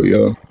 So,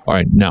 yeah. All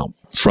right. Now,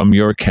 from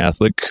your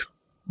Catholic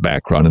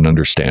background and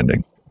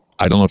understanding,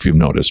 I don't know if you've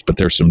noticed, but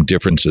there's some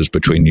differences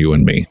between you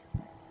and me.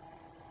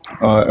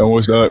 And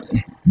what's that?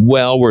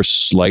 Well, we're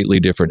slightly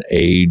different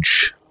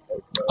age.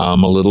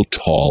 I'm a little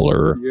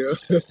taller.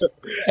 Yeah.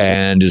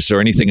 And is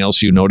there anything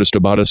else you noticed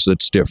about us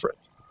that's different?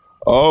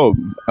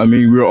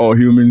 We're all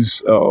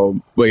humans.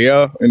 But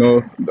yeah,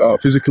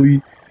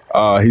 physically,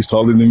 he's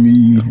taller than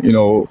me,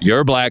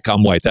 You're black,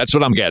 I'm white. That's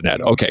what I'm getting at.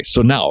 Okay,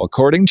 so now,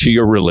 according to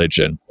your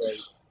religion,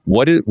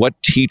 what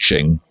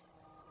teaching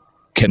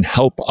can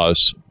help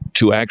us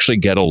to actually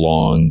get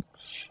along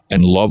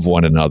and love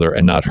one another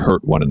and not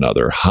hurt one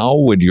another? How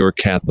would your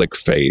Catholic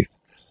faith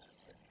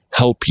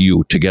help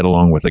you to get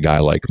along with a guy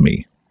like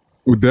me?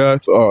 With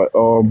that,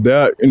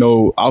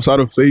 outside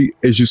of faith,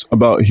 it's just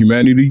about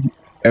humanity.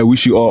 And we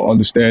should all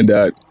understand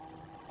that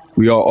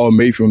we are all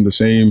made from the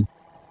same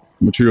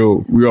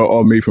material. We are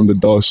all made from the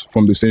dust,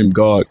 from the same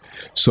God.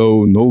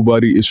 So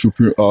nobody is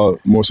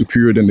more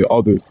superior than the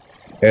other.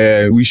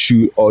 and we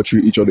should all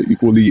treat each other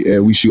equally,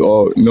 and we should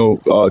all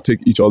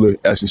take each other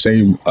as the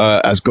same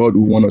as God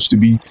would want us to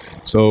be.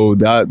 So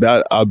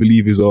that I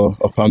believe is a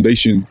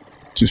foundation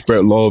to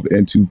spread love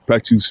and to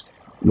practice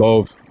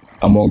love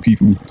among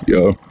people.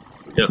 Yeah,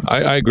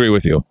 I agree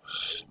with you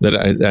that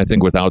I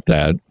think without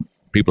that,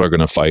 people are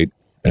going to fight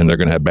and they're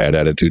going to have bad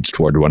attitudes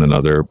toward one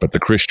another. But the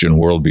Christian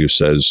worldview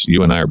says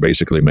you and I are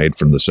basically made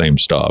from the same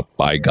stuff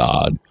by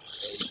God.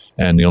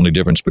 And the only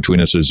difference between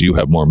us is you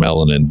have more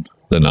melanin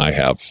than I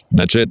have. And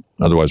that's it.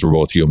 Otherwise, we're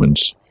both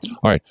humans.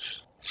 All right.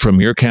 From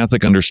your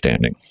Catholic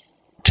understanding,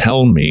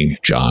 tell me,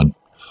 John,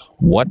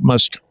 what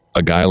must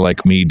a guy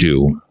like me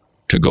do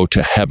to go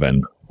to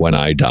heaven when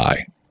I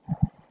die?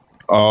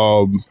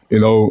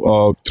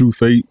 Through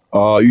faith,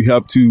 you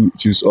have to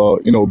just,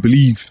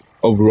 believe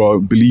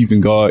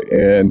in God,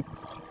 and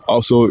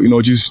also,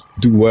 just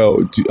do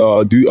well.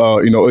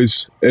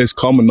 It's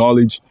common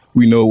knowledge.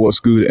 We know what's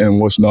good and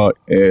what's not,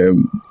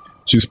 and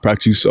just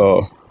practice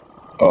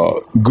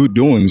good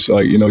doings.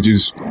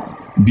 Just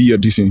be a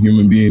decent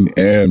human being,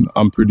 and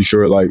I'm pretty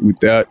sure, with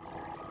that,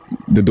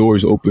 the door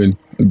is open.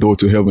 The door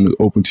to heaven is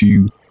open to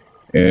you,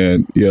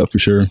 and yeah, for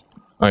sure.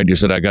 All right, you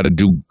said I got to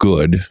do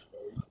good.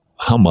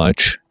 How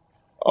much?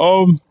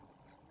 That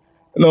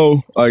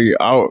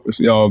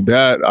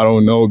I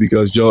don't know,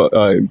 because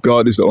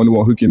God is the only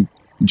one who can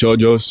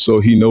judge us. So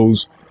He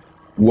knows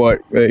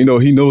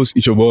He knows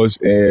each of us,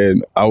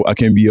 and I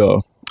can't be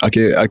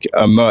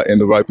I'm not in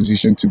the right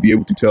position to be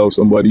able to tell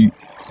somebody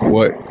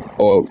what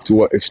or to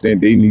what extent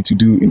they need to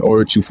do in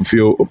order to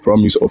fulfill a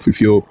promise or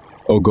fulfill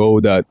a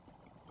goal that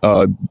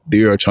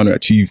they are trying to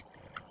achieve.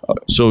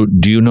 So,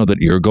 do you know that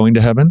you're going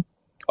to heaven?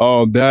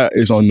 That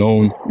is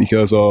unknown,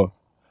 because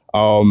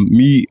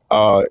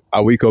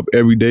I wake up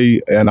every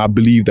day and I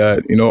believe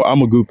that,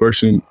 I'm a good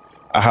person.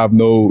 I have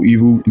no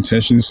evil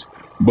intentions,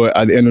 but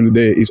at the end of the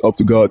day, it's up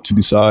to God to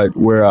decide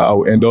where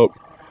I'll end up.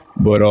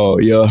 But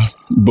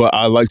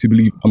I like to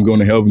believe I'm going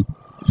to heaven.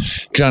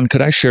 John,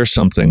 could I share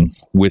something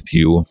with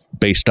you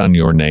based on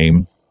your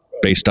name,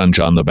 based on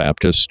John the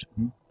Baptist?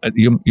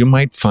 You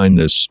might find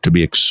this to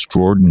be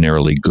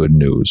extraordinarily good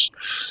news.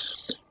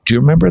 Do you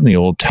remember in the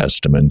Old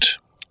Testament,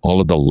 all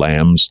of the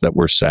lambs that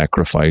were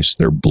sacrificed,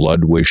 their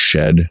blood was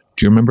shed?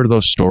 Do you remember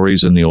those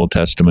stories in the Old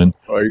Testament?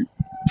 Right.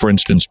 For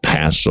instance,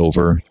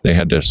 Passover, they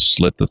had to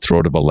slit the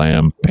throat of a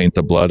lamb, paint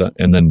the blood,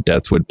 and then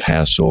death would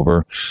pass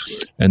over.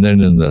 And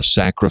then in the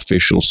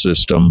sacrificial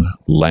system,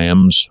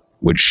 lambs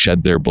would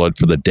shed their blood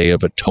for the Day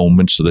of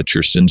Atonement so that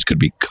your sins could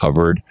be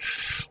covered.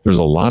 There's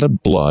a lot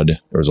of blood.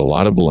 There's a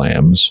lot of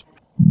lambs,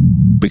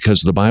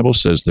 because the Bible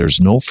says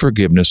there's no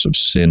forgiveness of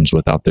sins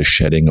without the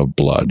shedding of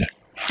blood.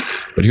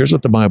 But here's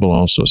what the Bible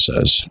also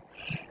says,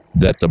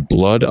 that the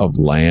blood of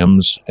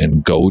lambs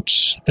and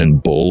goats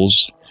and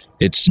bulls,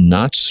 it's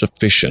not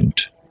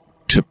sufficient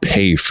to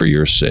pay for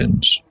your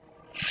sins.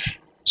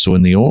 So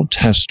in the Old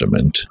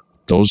Testament,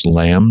 those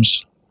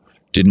lambs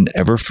didn't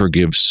ever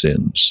forgive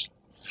sins.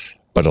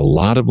 But a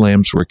lot of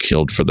lambs were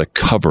killed for the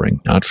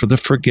covering, not for the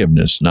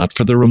forgiveness, not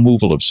for the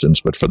removal of sins,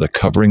 but for the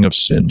covering of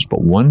sins.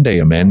 But one day,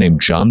 a man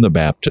named John the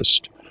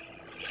Baptist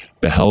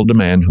beheld a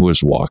man who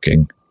was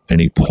walking, and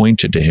he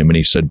pointed to him and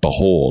he said,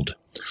 "Behold,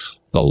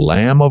 the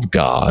Lamb of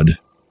God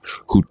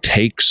who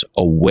takes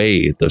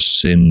away the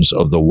sins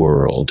of the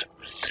world."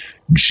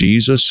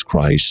 Jesus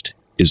Christ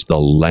is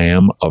the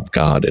Lamb of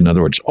God. In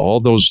other words,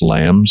 all those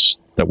lambs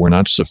that were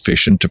not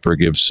sufficient to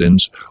forgive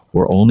sins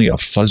were only a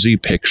fuzzy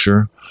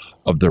picture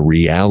of the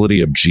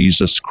reality of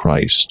Jesus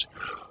Christ,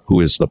 who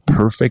is the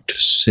perfect,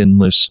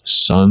 sinless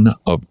Son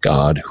of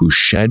God, who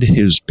shed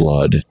his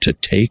blood to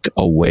take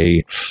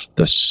away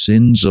the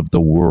sins of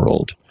the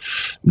world.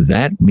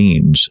 That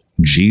means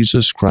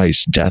Jesus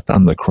Christ's death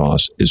on the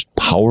cross is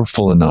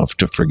powerful enough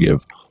to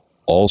forgive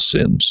all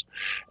sins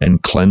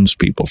and cleanse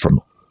people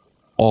from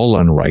all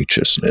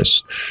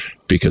unrighteousness,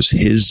 because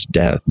his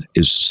death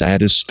is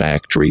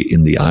satisfactory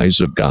in the eyes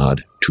of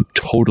God to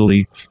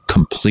totally,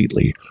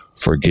 completely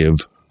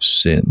forgive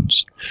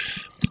sins.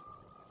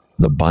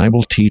 The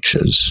Bible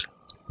teaches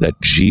that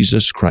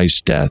Jesus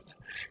Christ's death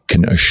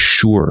can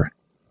assure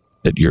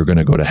that you're going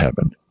to go to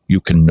heaven.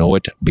 You can know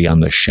it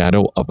beyond the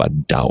shadow of a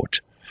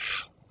doubt.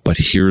 But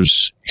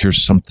here's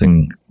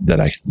something that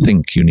I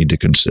think you need to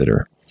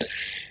consider.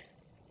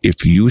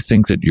 If you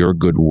think that your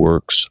good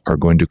works are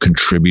going to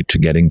contribute to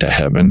getting to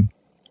heaven,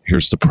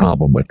 here's the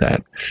problem with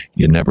that.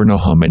 You never know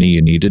how many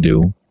you need to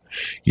do.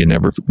 You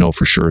never know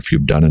for sure if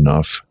you've done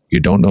enough.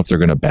 You don't know if they're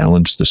going to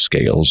balance the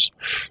scales.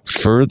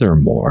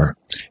 Furthermore,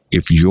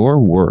 if your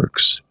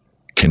works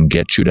can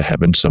get you to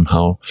heaven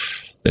somehow,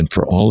 then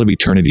for all of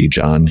eternity,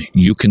 John,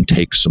 you can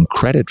take some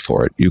credit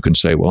for it. You can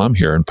say, well, I'm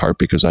here in part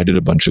because I did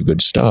a bunch of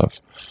good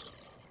stuff.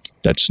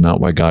 That's not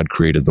why God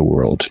created the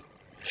world.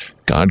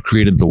 God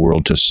created the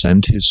world to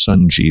send his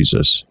son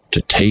Jesus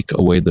to take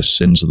away the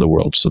sins of the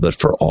world, so that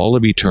for all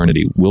of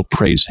eternity we'll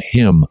praise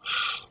him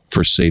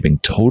for saving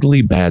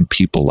totally bad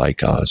people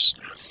like us.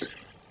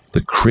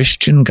 The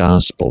Christian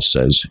gospel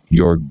says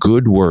your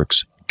good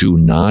works do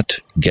not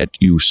get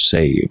you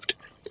saved.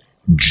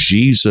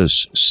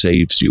 Jesus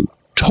saves you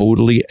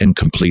totally and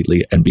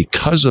completely. And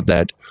because of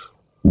that,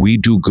 we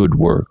do good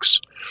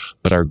works.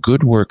 But our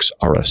good works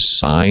are a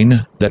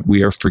sign that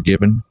we are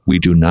forgiven. We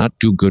do not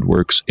do good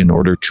works in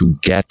order to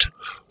get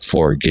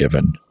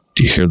forgiven.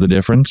 Do you hear the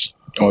difference?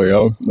 Oh,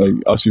 yeah. Like,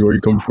 I see where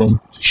you come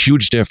from.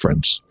 Huge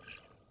difference.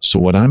 So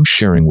what I'm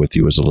sharing with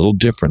you is a little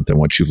different than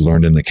what you've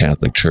learned in the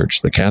Catholic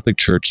Church. The Catholic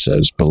Church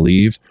says,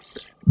 believe,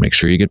 make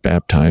sure you get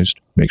baptized,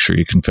 make sure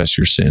you confess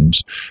your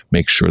sins,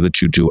 make sure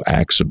that you do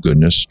acts of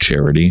goodness,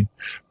 charity,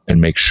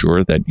 and make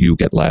sure that you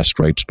get last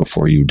rites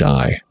before you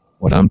die.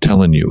 What I'm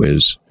telling you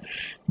is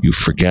you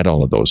forget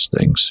all of those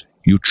things.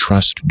 You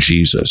trust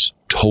Jesus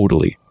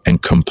totally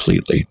and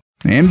completely.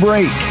 And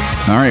break.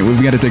 All right,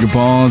 we've got to take a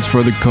pause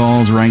for the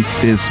calls right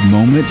this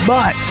moment.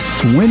 But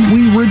when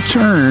we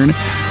return,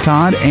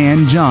 Todd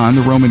and John,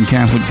 the Roman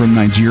Catholic from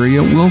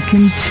Nigeria, will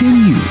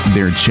continue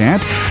their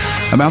chat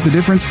about the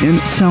difference in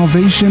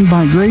salvation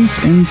by grace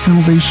and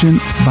salvation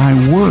by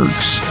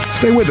works.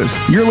 Stay with us.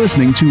 You're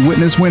listening to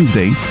Witness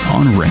Wednesday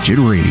on Wretched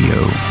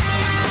Radio.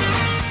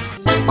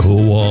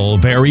 Cool,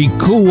 very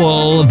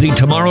cool. The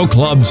Tomorrow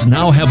Clubs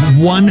now have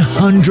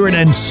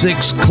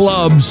 106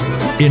 clubs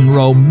in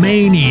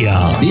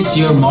Romania. This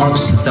year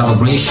marks the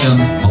celebration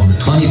of the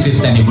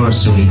 25th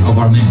anniversary of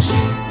our ministry.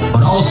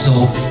 But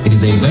also, it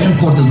is a very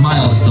important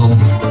milestone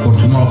for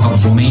Tomorrow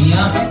Clubs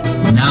Romania.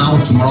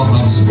 Now, Tomorrow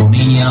Clubs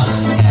Romania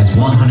has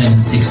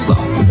 106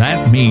 clubs.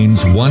 That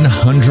means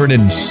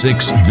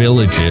 106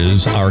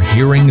 villages are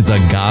hearing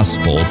the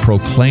gospel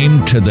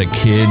proclaimed to the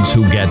kids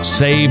who get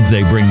saved.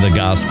 They bring the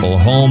gospel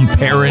home,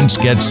 parents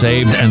get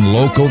saved, and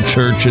local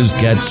churches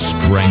get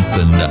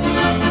strengthened.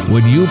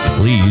 Would you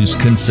please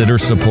consider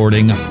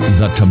supporting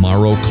the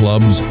Tomorrow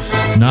Clubs?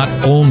 Not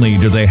only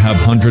do they have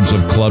hundreds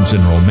of clubs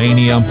in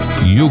Romania,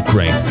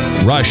 Ukraine,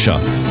 Russia,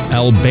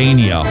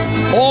 Albania,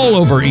 all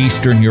over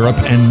Eastern Europe,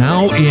 and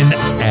now in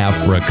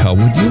Africa.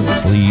 Would you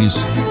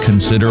please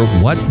consider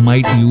what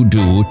might you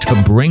do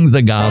to bring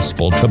the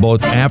gospel to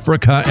both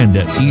Africa and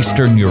to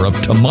Eastern Europe?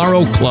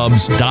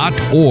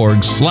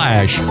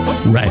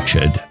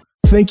 TomorrowClubs.org/wretched.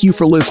 Thank you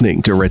for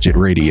listening to Wretched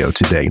Radio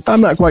today.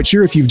 I'm not quite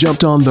sure if you've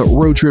jumped on the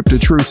Road Trip to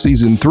Truth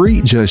Season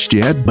 3 just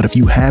yet, but if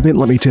you haven't,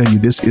 let me tell you,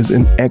 this is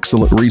an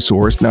excellent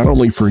resource, not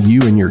only for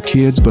you and your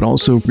kids, but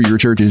also for your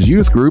church's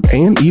youth group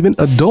and even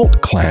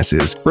adult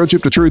classes. Road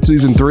Trip to Truth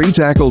Season 3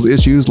 tackles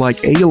issues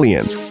like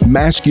aliens,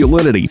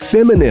 masculinity,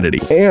 femininity,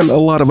 and a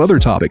lot of other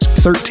topics.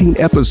 13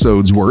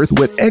 episodes worth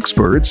with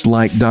experts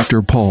like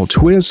Dr. Paul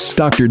Twist,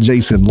 Dr.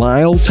 Jason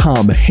Lyle,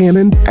 Tom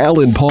Hammond,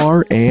 Alan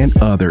Parr, and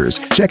others.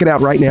 Check it out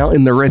right now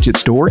in the Wretched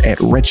store at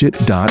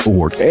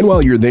wretched.org. And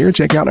while you're there,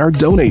 check out our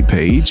donate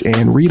page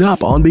and read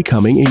up on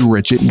becoming a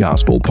Wretched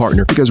Gospel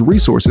partner, because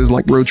resources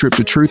like Road Trip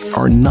to Truth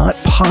are not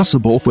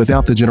possible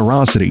without the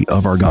generosity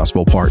of our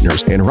gospel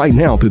partners. And right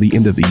now, through the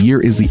end of the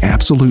year, is the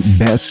absolute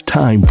best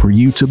time for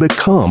you to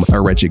become a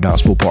Wretched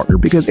Gospel partner,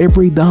 because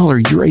every dollar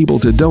you're able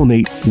to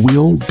donate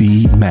will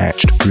be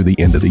matched through the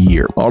end of the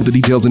year. All the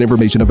details and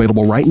information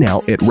available right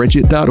now at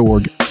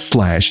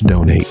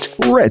wretched.org/donate.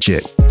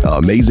 Wretched.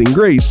 Amazing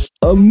grace,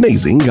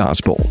 amazing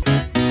gospel.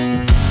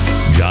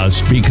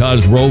 Just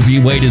because Roe v.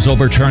 Wade is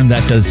overturned,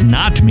 that does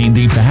not mean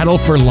the battle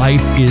for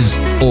life is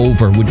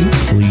over. Would you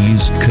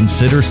please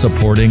consider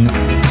supporting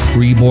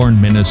Preborn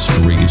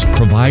Ministries,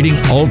 providing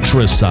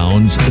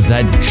ultrasounds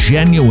that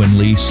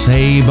genuinely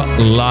save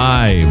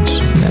lives?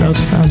 That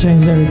ultrasound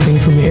changed everything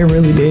for me. It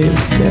really did.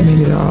 That made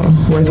it all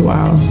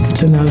worthwhile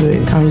to know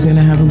that I was going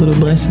to have a little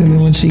blessing.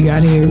 And when she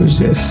got here, it was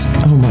just,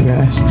 oh my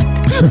gosh.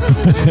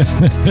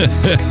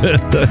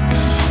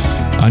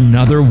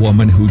 Another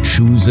woman who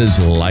chooses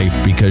life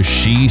because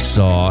she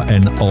saw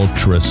an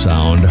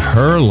ultrasound.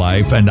 Her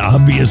life, and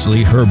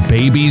obviously her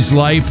baby's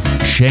life,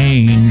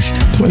 changed.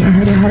 When I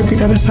heard her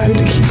heartbeat, I decided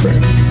to keep her.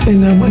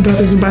 And my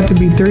daughter's about to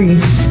be 3.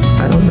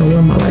 I don't know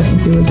where my life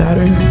would be without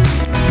her.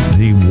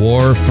 The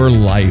war for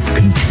life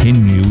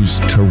continues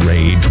to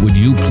rage. Would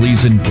you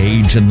please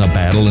engage in the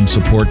battle and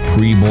support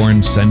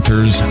preborn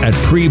centers at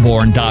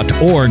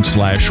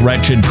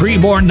preborn.org/wretched,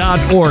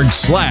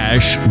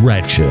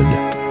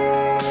 preborn.org/wretched.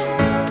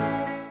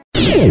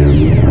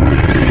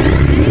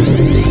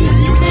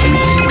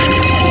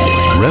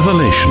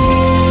 Revelation.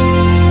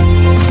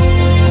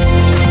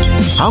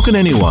 How can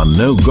anyone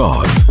know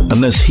God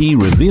unless He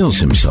reveals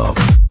Himself?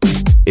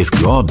 If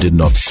God did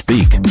not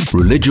speak,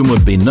 religion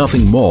would be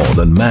nothing more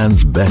than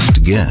man's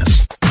best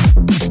guess.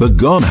 But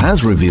God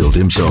has revealed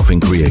Himself in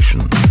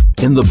creation,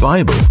 in the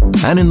Bible,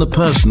 and in the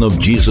person of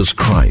Jesus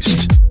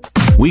Christ.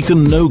 We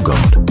can know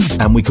God,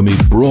 and we can be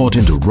brought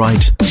into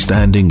right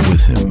standing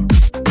with Him.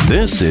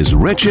 This is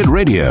Wretched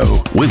Radio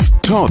with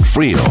Todd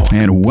Friel.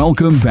 And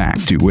welcome back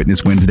to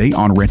Witness Wednesday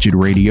on Wretched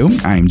Radio.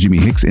 I'm Jimmy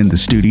Hicks in the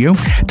studio.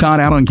 Todd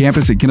out on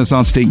campus at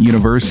Kennesaw State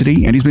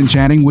University, and he's been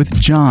chatting with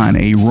John,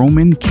 a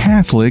Roman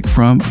Catholic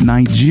from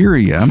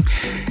Nigeria.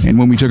 And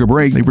when we took a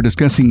break, they were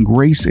discussing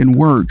grace and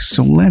works.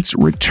 So let's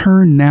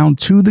return now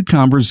to the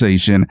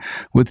conversation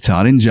with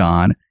Todd and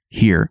John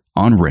here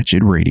on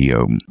Wretched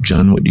Radio.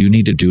 John, what you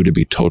need to do to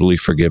be totally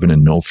forgiven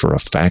and know for a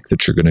fact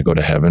that you're going to go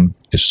to heaven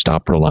is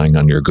stop relying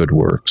on your good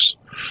works.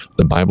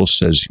 The Bible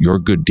says your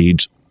good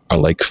deeds are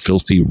like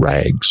filthy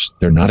rags.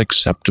 They're not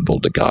acceptable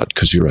to God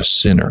because you're a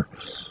sinner.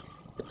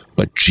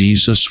 But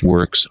Jesus'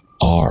 works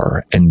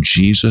are, and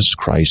Jesus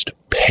Christ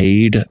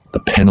paid the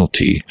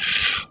penalty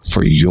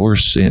for your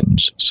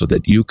sins so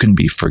that you can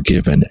be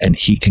forgiven and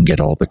he can get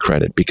all the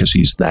credit because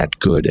he's that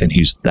good and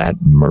he's that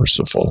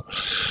merciful.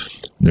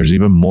 And there's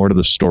even more to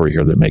the story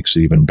here that makes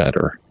it even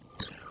better.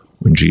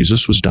 When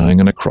Jesus was dying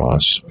on a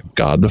cross,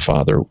 God the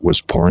Father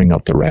was pouring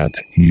out the wrath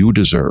you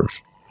deserve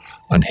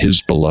on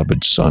his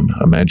beloved Son.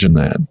 Imagine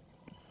that.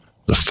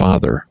 The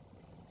Father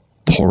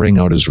pouring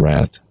out his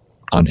wrath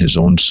on his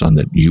own Son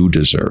that you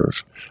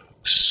deserve,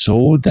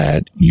 so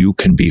that you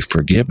can be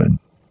forgiven,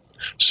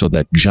 so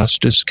that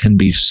justice can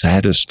be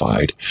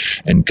satisfied,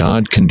 and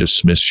God can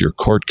dismiss your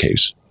court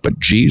case. But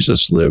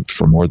Jesus lived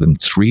for more than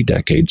 3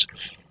 decades,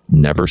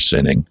 never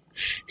sinning.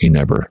 He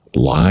never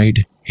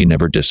lied. He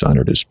never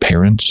dishonored his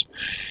parents.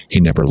 He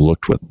never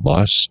looked with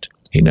lust.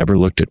 He never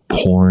looked at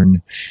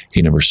porn.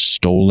 He never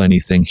stole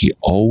anything. He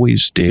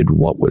always did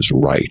what was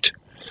right.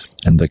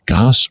 And the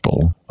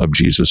gospel of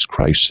Jesus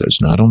Christ says,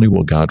 not only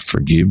will God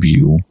forgive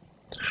you,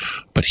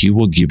 but he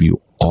will give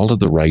you all of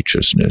the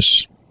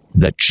righteousness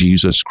that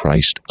Jesus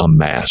Christ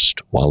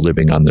amassed while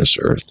living on this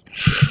earth,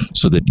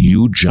 so that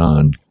you,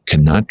 John,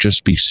 can not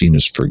just be seen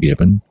as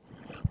forgiven,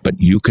 but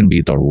you can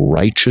be the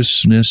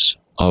righteousness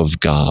of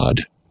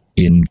God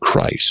in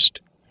Christ.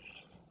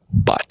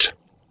 But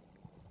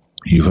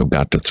you have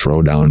got to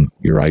throw down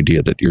your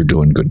idea that you're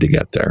doing good to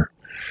get there,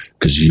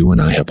 because you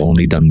and I have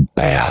only done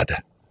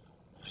bad.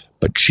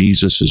 But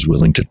Jesus is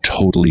willing to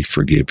totally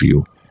forgive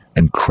you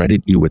and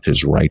credit you with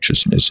his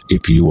righteousness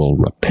if you will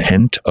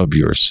repent of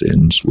your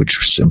sins,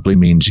 which simply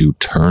means you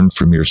turn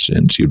from your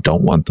sins. You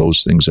don't want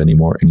those things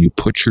anymore, and you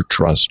put your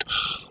trust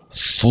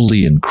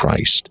fully in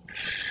Christ.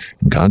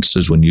 And God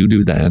says when you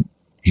do that,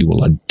 he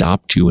will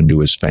adopt you into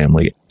his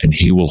family, and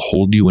he will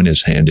hold you in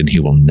his hand, and he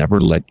will never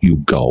let you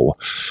go.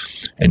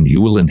 And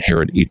you will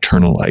inherit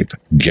eternal life,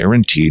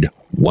 guaranteed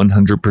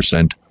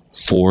 100%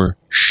 for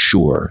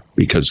sure,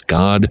 because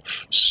God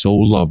so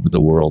loved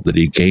the world that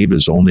he gave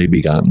his only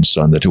begotten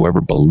Son, that whoever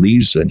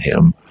believes in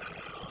him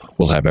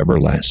will have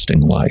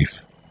everlasting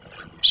life.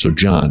 So,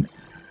 John,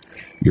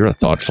 you're a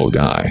thoughtful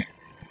guy,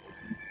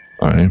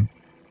 all right?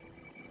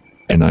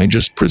 And I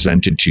just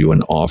presented to you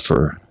an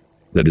offer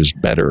that is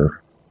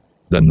better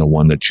than the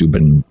one that you've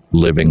been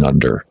living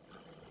under,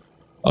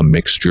 a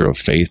mixture of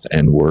faith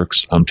and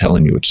works. I'm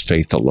telling you, it's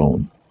faith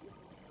alone,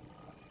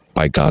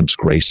 by God's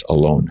grace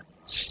alone.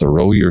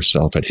 Throw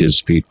yourself at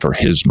his feet for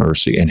his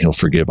mercy, and he'll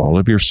forgive all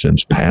of your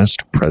sins,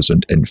 past,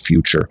 present, and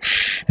future.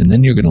 And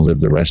then you're going to live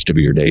the rest of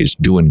your days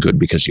doing good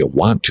because you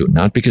want to,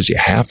 not because you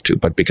have to,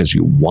 but because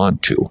you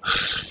want to.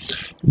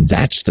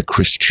 That's the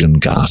Christian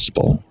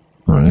gospel,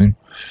 all right?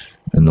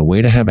 And the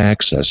way to have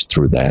access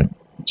through that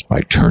is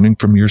by turning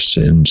from your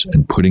sins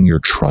and putting your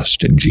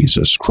trust in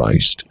Jesus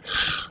Christ.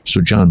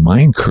 So, John, my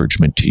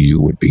encouragement to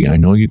you would be, I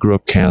know you grew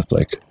up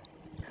Catholic.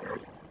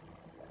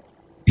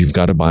 You've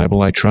got a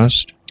Bible, I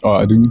trust? Oh,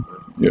 I do.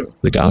 Yeah.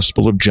 The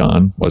Gospel of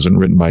John wasn't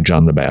written by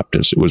John the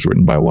Baptist. It was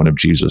written by one of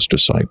Jesus'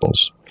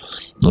 disciples.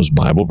 Those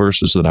Bible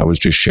verses that I was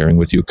just sharing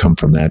with you come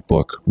from that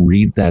book.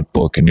 Read that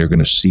book and you're going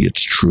to see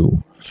it's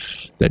true,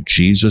 that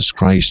Jesus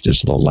Christ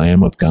is the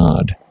Lamb of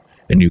God,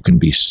 and you can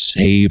be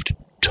saved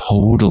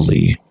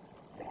totally,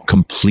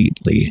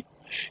 completely,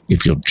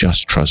 if you'll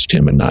just trust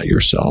him and not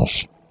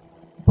yourself.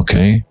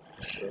 Okay?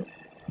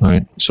 All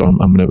right. So I'm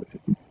going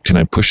to, can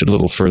I push it a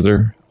little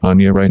further on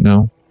you right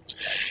now?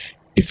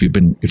 If you've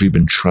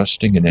been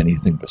trusting in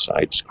anything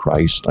besides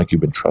Christ, like you've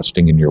been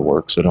trusting in your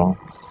works at all,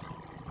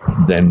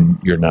 then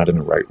you're not in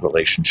a right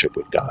relationship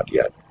with God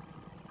yet.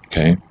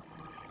 Okay?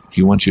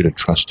 He wants you to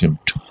trust him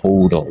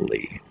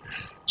totally.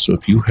 So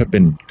if you have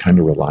been kind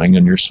of relying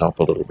on yourself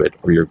a little bit,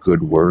 or your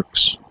good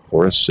works,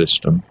 or a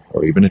system,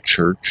 or even a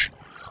church,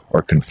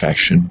 or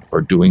confession, or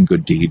doing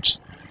good deeds,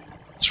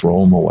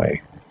 throw them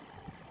away.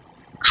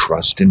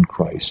 Trust in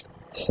Christ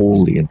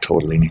wholly and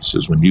totally. And he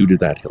says, when you do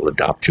that, he'll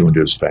adopt you into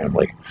his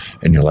family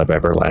and you'll have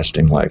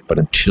everlasting life. But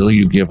until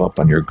you give up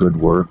on your good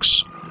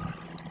works,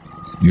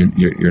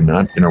 you're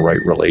not in a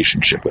right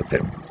relationship with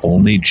him.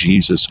 Only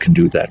Jesus can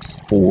do that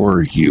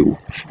for you,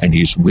 and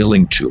he's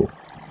willing to,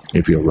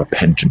 if you'll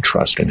repent and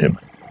trust in him.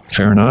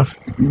 Fair enough?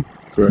 Mm-hmm.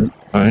 Great.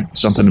 All right.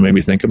 Something to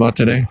maybe think about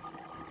today?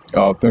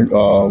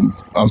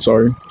 I'm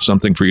sorry?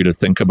 Something for you to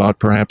think about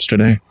perhaps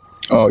today?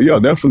 Yeah,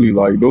 definitely.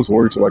 Like, those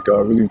words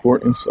are really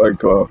important. Like,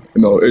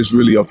 it's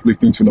really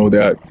uplifting to know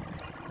that,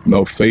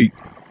 faith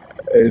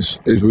is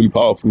really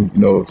powerful.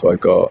 It's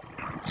like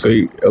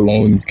faith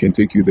alone can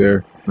take you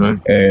there. Right.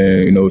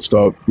 And,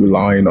 stop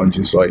relying on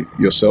just like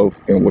yourself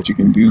and what you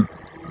can do.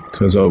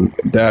 Because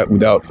that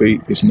without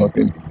faith is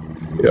nothing.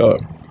 Yeah.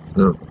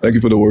 Thank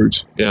you for the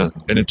words. Yeah.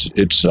 And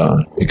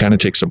it kind of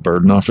takes a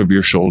burden off of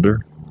your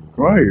shoulder.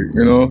 Right.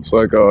 It's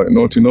like,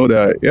 to know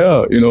that,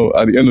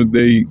 at the end of the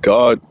day,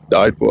 God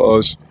died for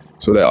us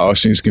so that our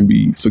sins can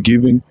be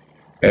forgiven,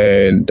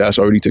 and that's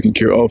already taken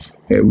care of.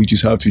 And we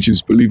just have to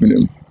just believe in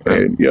him.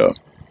 Right. And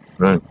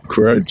Right.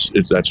 Correct.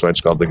 That's why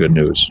it's called the good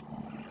news.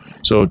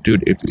 So,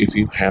 dude, if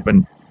you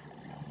haven't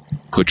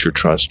put your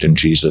trust in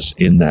Jesus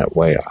in that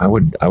way, I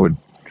would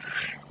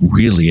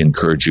really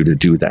encourage you to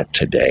do that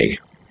today,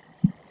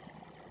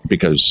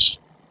 because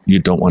you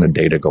don't want a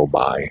day to go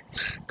by.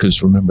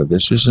 Because remember,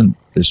 this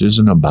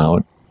isn't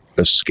about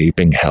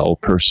escaping hell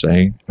per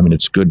se. I mean,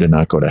 it's good to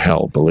not go to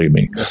hell, believe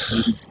me.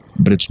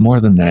 But it's more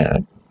than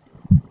that.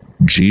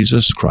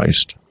 Jesus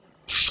Christ,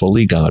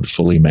 fully God,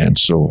 fully man,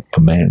 so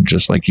a man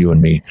just like you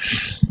and me,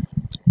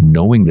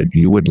 knowing that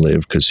you would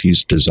live because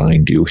he's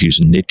designed you, he's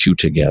knit you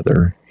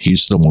together,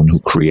 he's the one who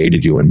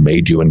created you and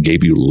made you and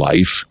gave you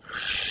life.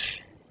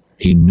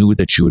 He knew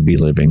that you would be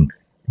living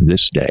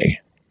this day,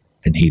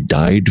 and he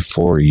died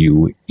for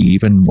you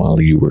even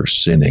while you were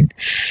sinning.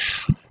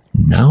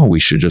 Now we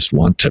should just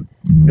want to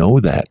know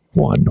that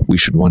one. We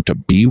should want to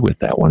be with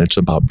that one. It's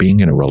about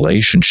being in a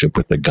relationship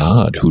with the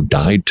God who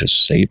died to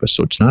save us.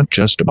 So it's not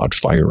just about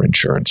fire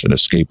insurance and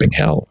escaping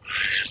hell.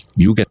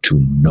 You get to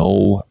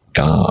know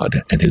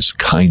God and his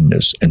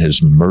kindness and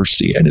his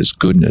mercy and his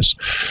goodness.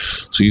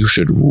 So you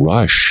should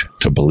rush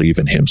to believe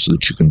in him so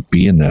that you can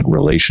be in that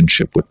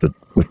relationship with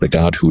the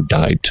God who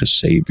died to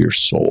save your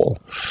soul.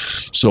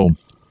 So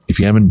if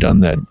you haven't done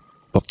that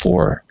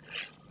before,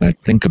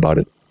 think about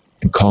it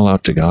and call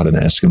out to God and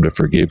ask him to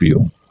forgive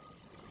you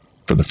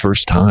for the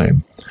first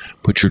time.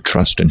 Put your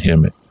trust in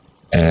him.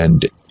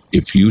 And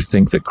if you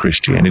think that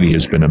Christianity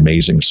has been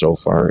amazing so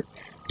far,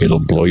 it'll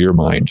blow your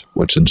mind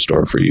what's in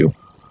store for you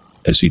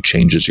as he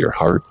changes your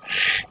heart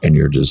and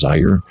your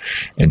desire,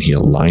 and he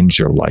aligns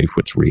your life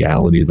with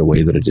reality the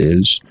way that it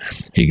is.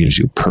 He gives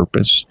you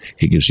purpose.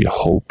 He gives you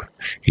hope.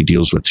 He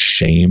deals with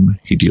shame.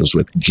 He deals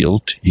with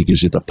guilt. He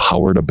gives you the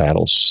power to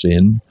battle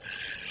sin.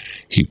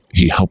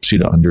 He helps you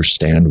to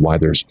understand why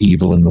there's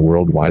evil in the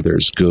world, why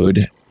there's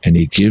good, and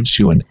he gives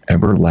you an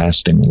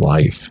everlasting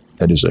life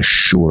that is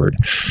assured.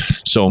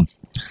 So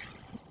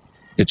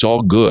it's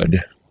all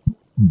good,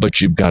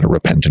 but you've got to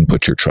repent and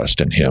put your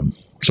trust in him.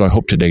 So I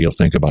hope today you'll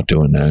think about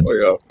doing that. Oh,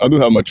 yeah. I do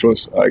have my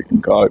trust in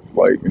God.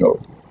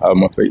 I have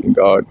my faith in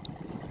God.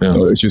 Yeah.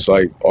 It's just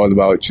all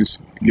about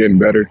just getting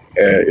better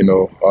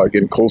and,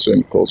 getting closer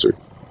and closer.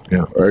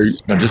 Yeah. Right.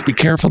 Now just be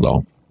careful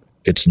though.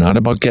 It's not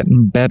about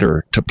getting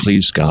better to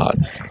please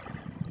God.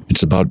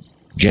 It's about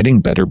getting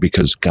better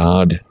because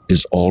God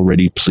is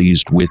already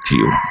pleased with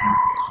you.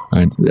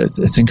 Right?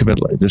 Think of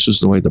it like this is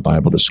the way the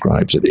Bible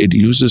describes it. It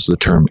uses the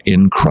term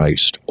in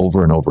Christ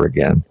over and over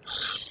again.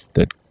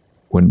 That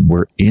when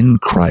we're in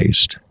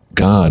Christ,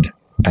 God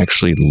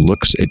actually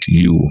looks at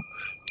you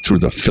through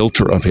the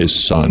filter of his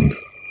Son.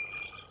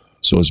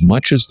 So as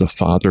much as the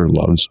Father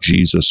loves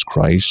Jesus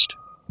Christ,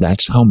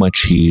 that's how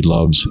much he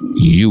loves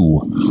you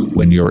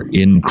when you're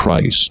in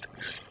Christ.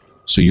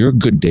 So your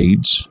good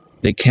deeds,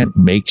 they can't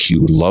make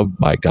you loved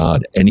by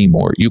God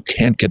anymore. You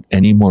can't get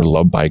any more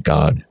loved by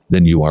God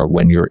than you are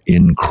when you're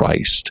in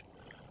Christ.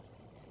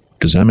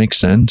 Does that make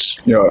sense?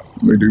 Yeah,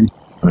 we do.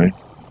 Right?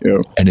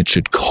 Yeah. And it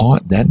should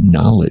cause that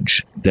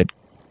knowledge that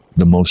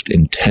the most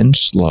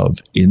intense love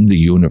in the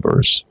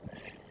universe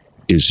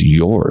is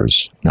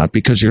yours, not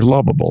because you're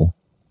lovable,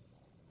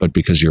 but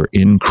because you're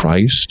in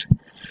Christ.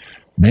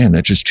 Man,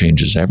 that just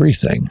changes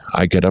everything.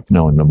 I get up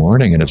now in the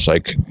morning and it's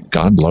like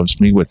God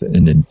loves me with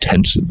an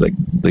intensity, like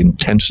the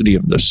intensity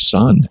of the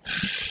sun.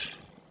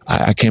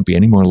 I can't be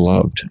any more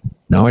loved.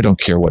 Now I don't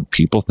care what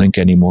people think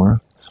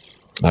anymore.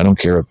 I don't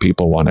care if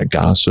people want to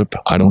gossip.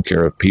 I don't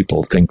care if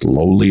people think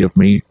lowly of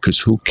me, because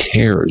who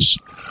cares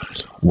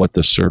what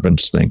the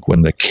servants think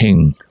when the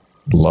king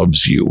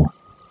loves you?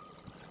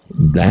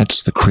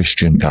 That's the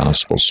Christian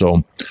gospel.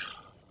 So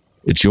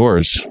it's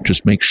yours.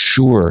 Just make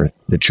sure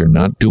that you're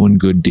not doing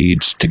good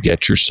deeds to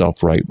get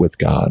yourself right with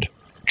God.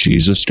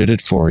 Jesus did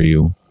it for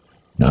you.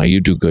 Now you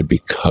do good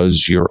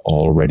because you're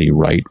already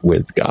right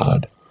with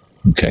God.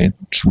 Okay?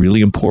 It's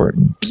really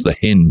important. It's the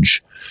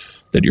hinge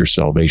that your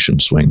salvation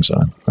swings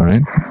on. All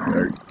right?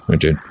 I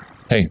did.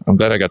 Hey, I'm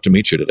glad I got to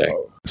meet you today.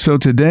 So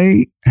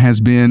today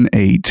has been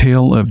a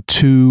tale of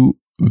two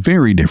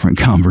very different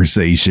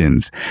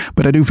conversations,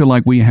 but I do feel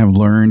like we have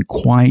learned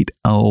quite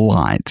a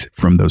lot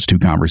from those two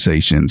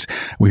conversations.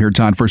 We heard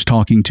Todd first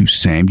talking to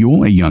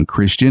Samuel, a young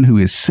Christian who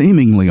is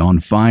seemingly on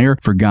fire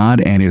for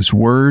God and his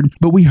word,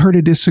 but we heard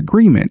a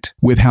disagreement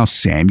with how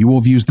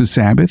Samuel views the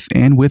Sabbath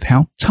and with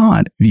how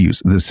Todd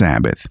views the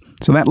Sabbath.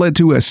 So that led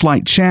to a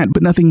slight chat,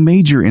 but nothing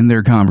major in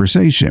their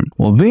conversation.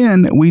 Well,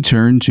 then we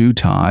turned to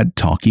Todd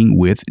talking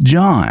with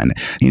John,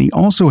 and he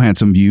also had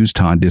some views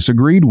Todd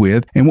disagreed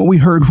with, and what we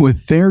heard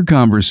with their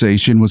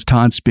conversation was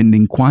Todd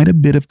spending quite a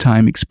bit of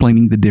time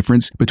explaining the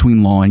difference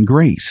between law and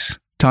grace.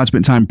 Todd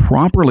spent time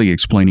properly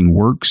explaining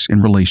works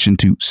in relation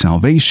to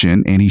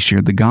salvation, and he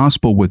shared the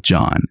gospel with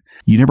John.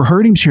 You never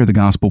heard him share the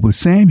gospel with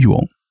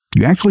Samuel.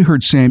 You actually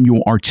heard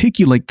Samuel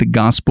articulate the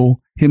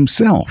gospel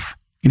himself.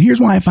 And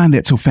here's why I find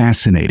that so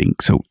fascinating.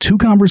 So, two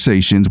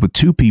conversations with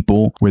two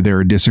people where there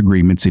are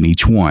disagreements in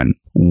each one.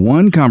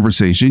 One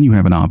conversation, you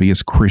have an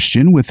obvious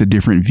Christian with a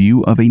different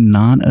view of a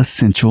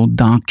non-essential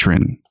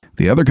doctrine.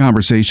 The other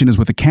conversation is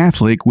with a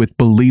Catholic with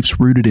beliefs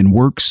rooted in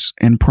works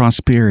and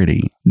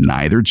prosperity.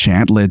 Neither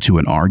chat led to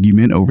an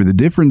argument over the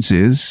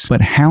differences,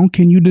 but how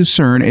can you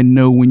discern and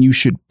know when you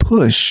should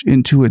push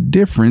into a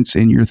difference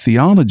in your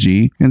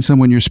theology and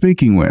someone you're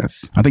speaking with?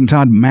 I think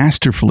Todd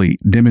masterfully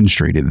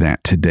demonstrated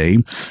that today,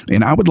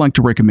 and I would like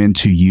to recommend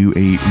to you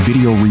a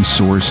video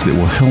resource that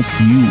will help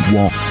you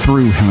walk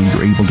through how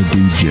you're able to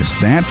do just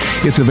that.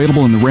 It's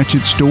available in the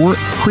Wretched store,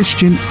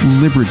 Christian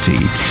Liberty.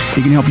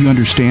 It can help you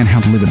understand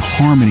how to live in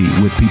harmony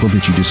with people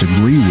that you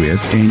disagree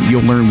with, and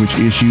you'll learn which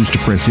issues to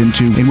press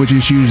into and which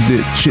issues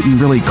that shouldn't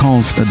really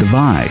cause a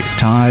divide.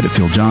 Todd,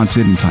 Phil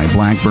Johnson, and Ty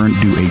Blackburn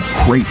do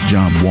a great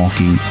job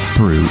walking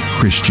through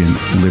Christian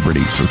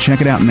Liberty. So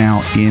check it out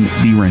now in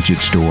the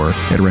Wretched store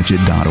at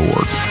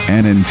wretched.org.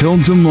 And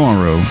until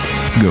tomorrow,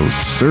 go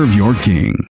serve your King.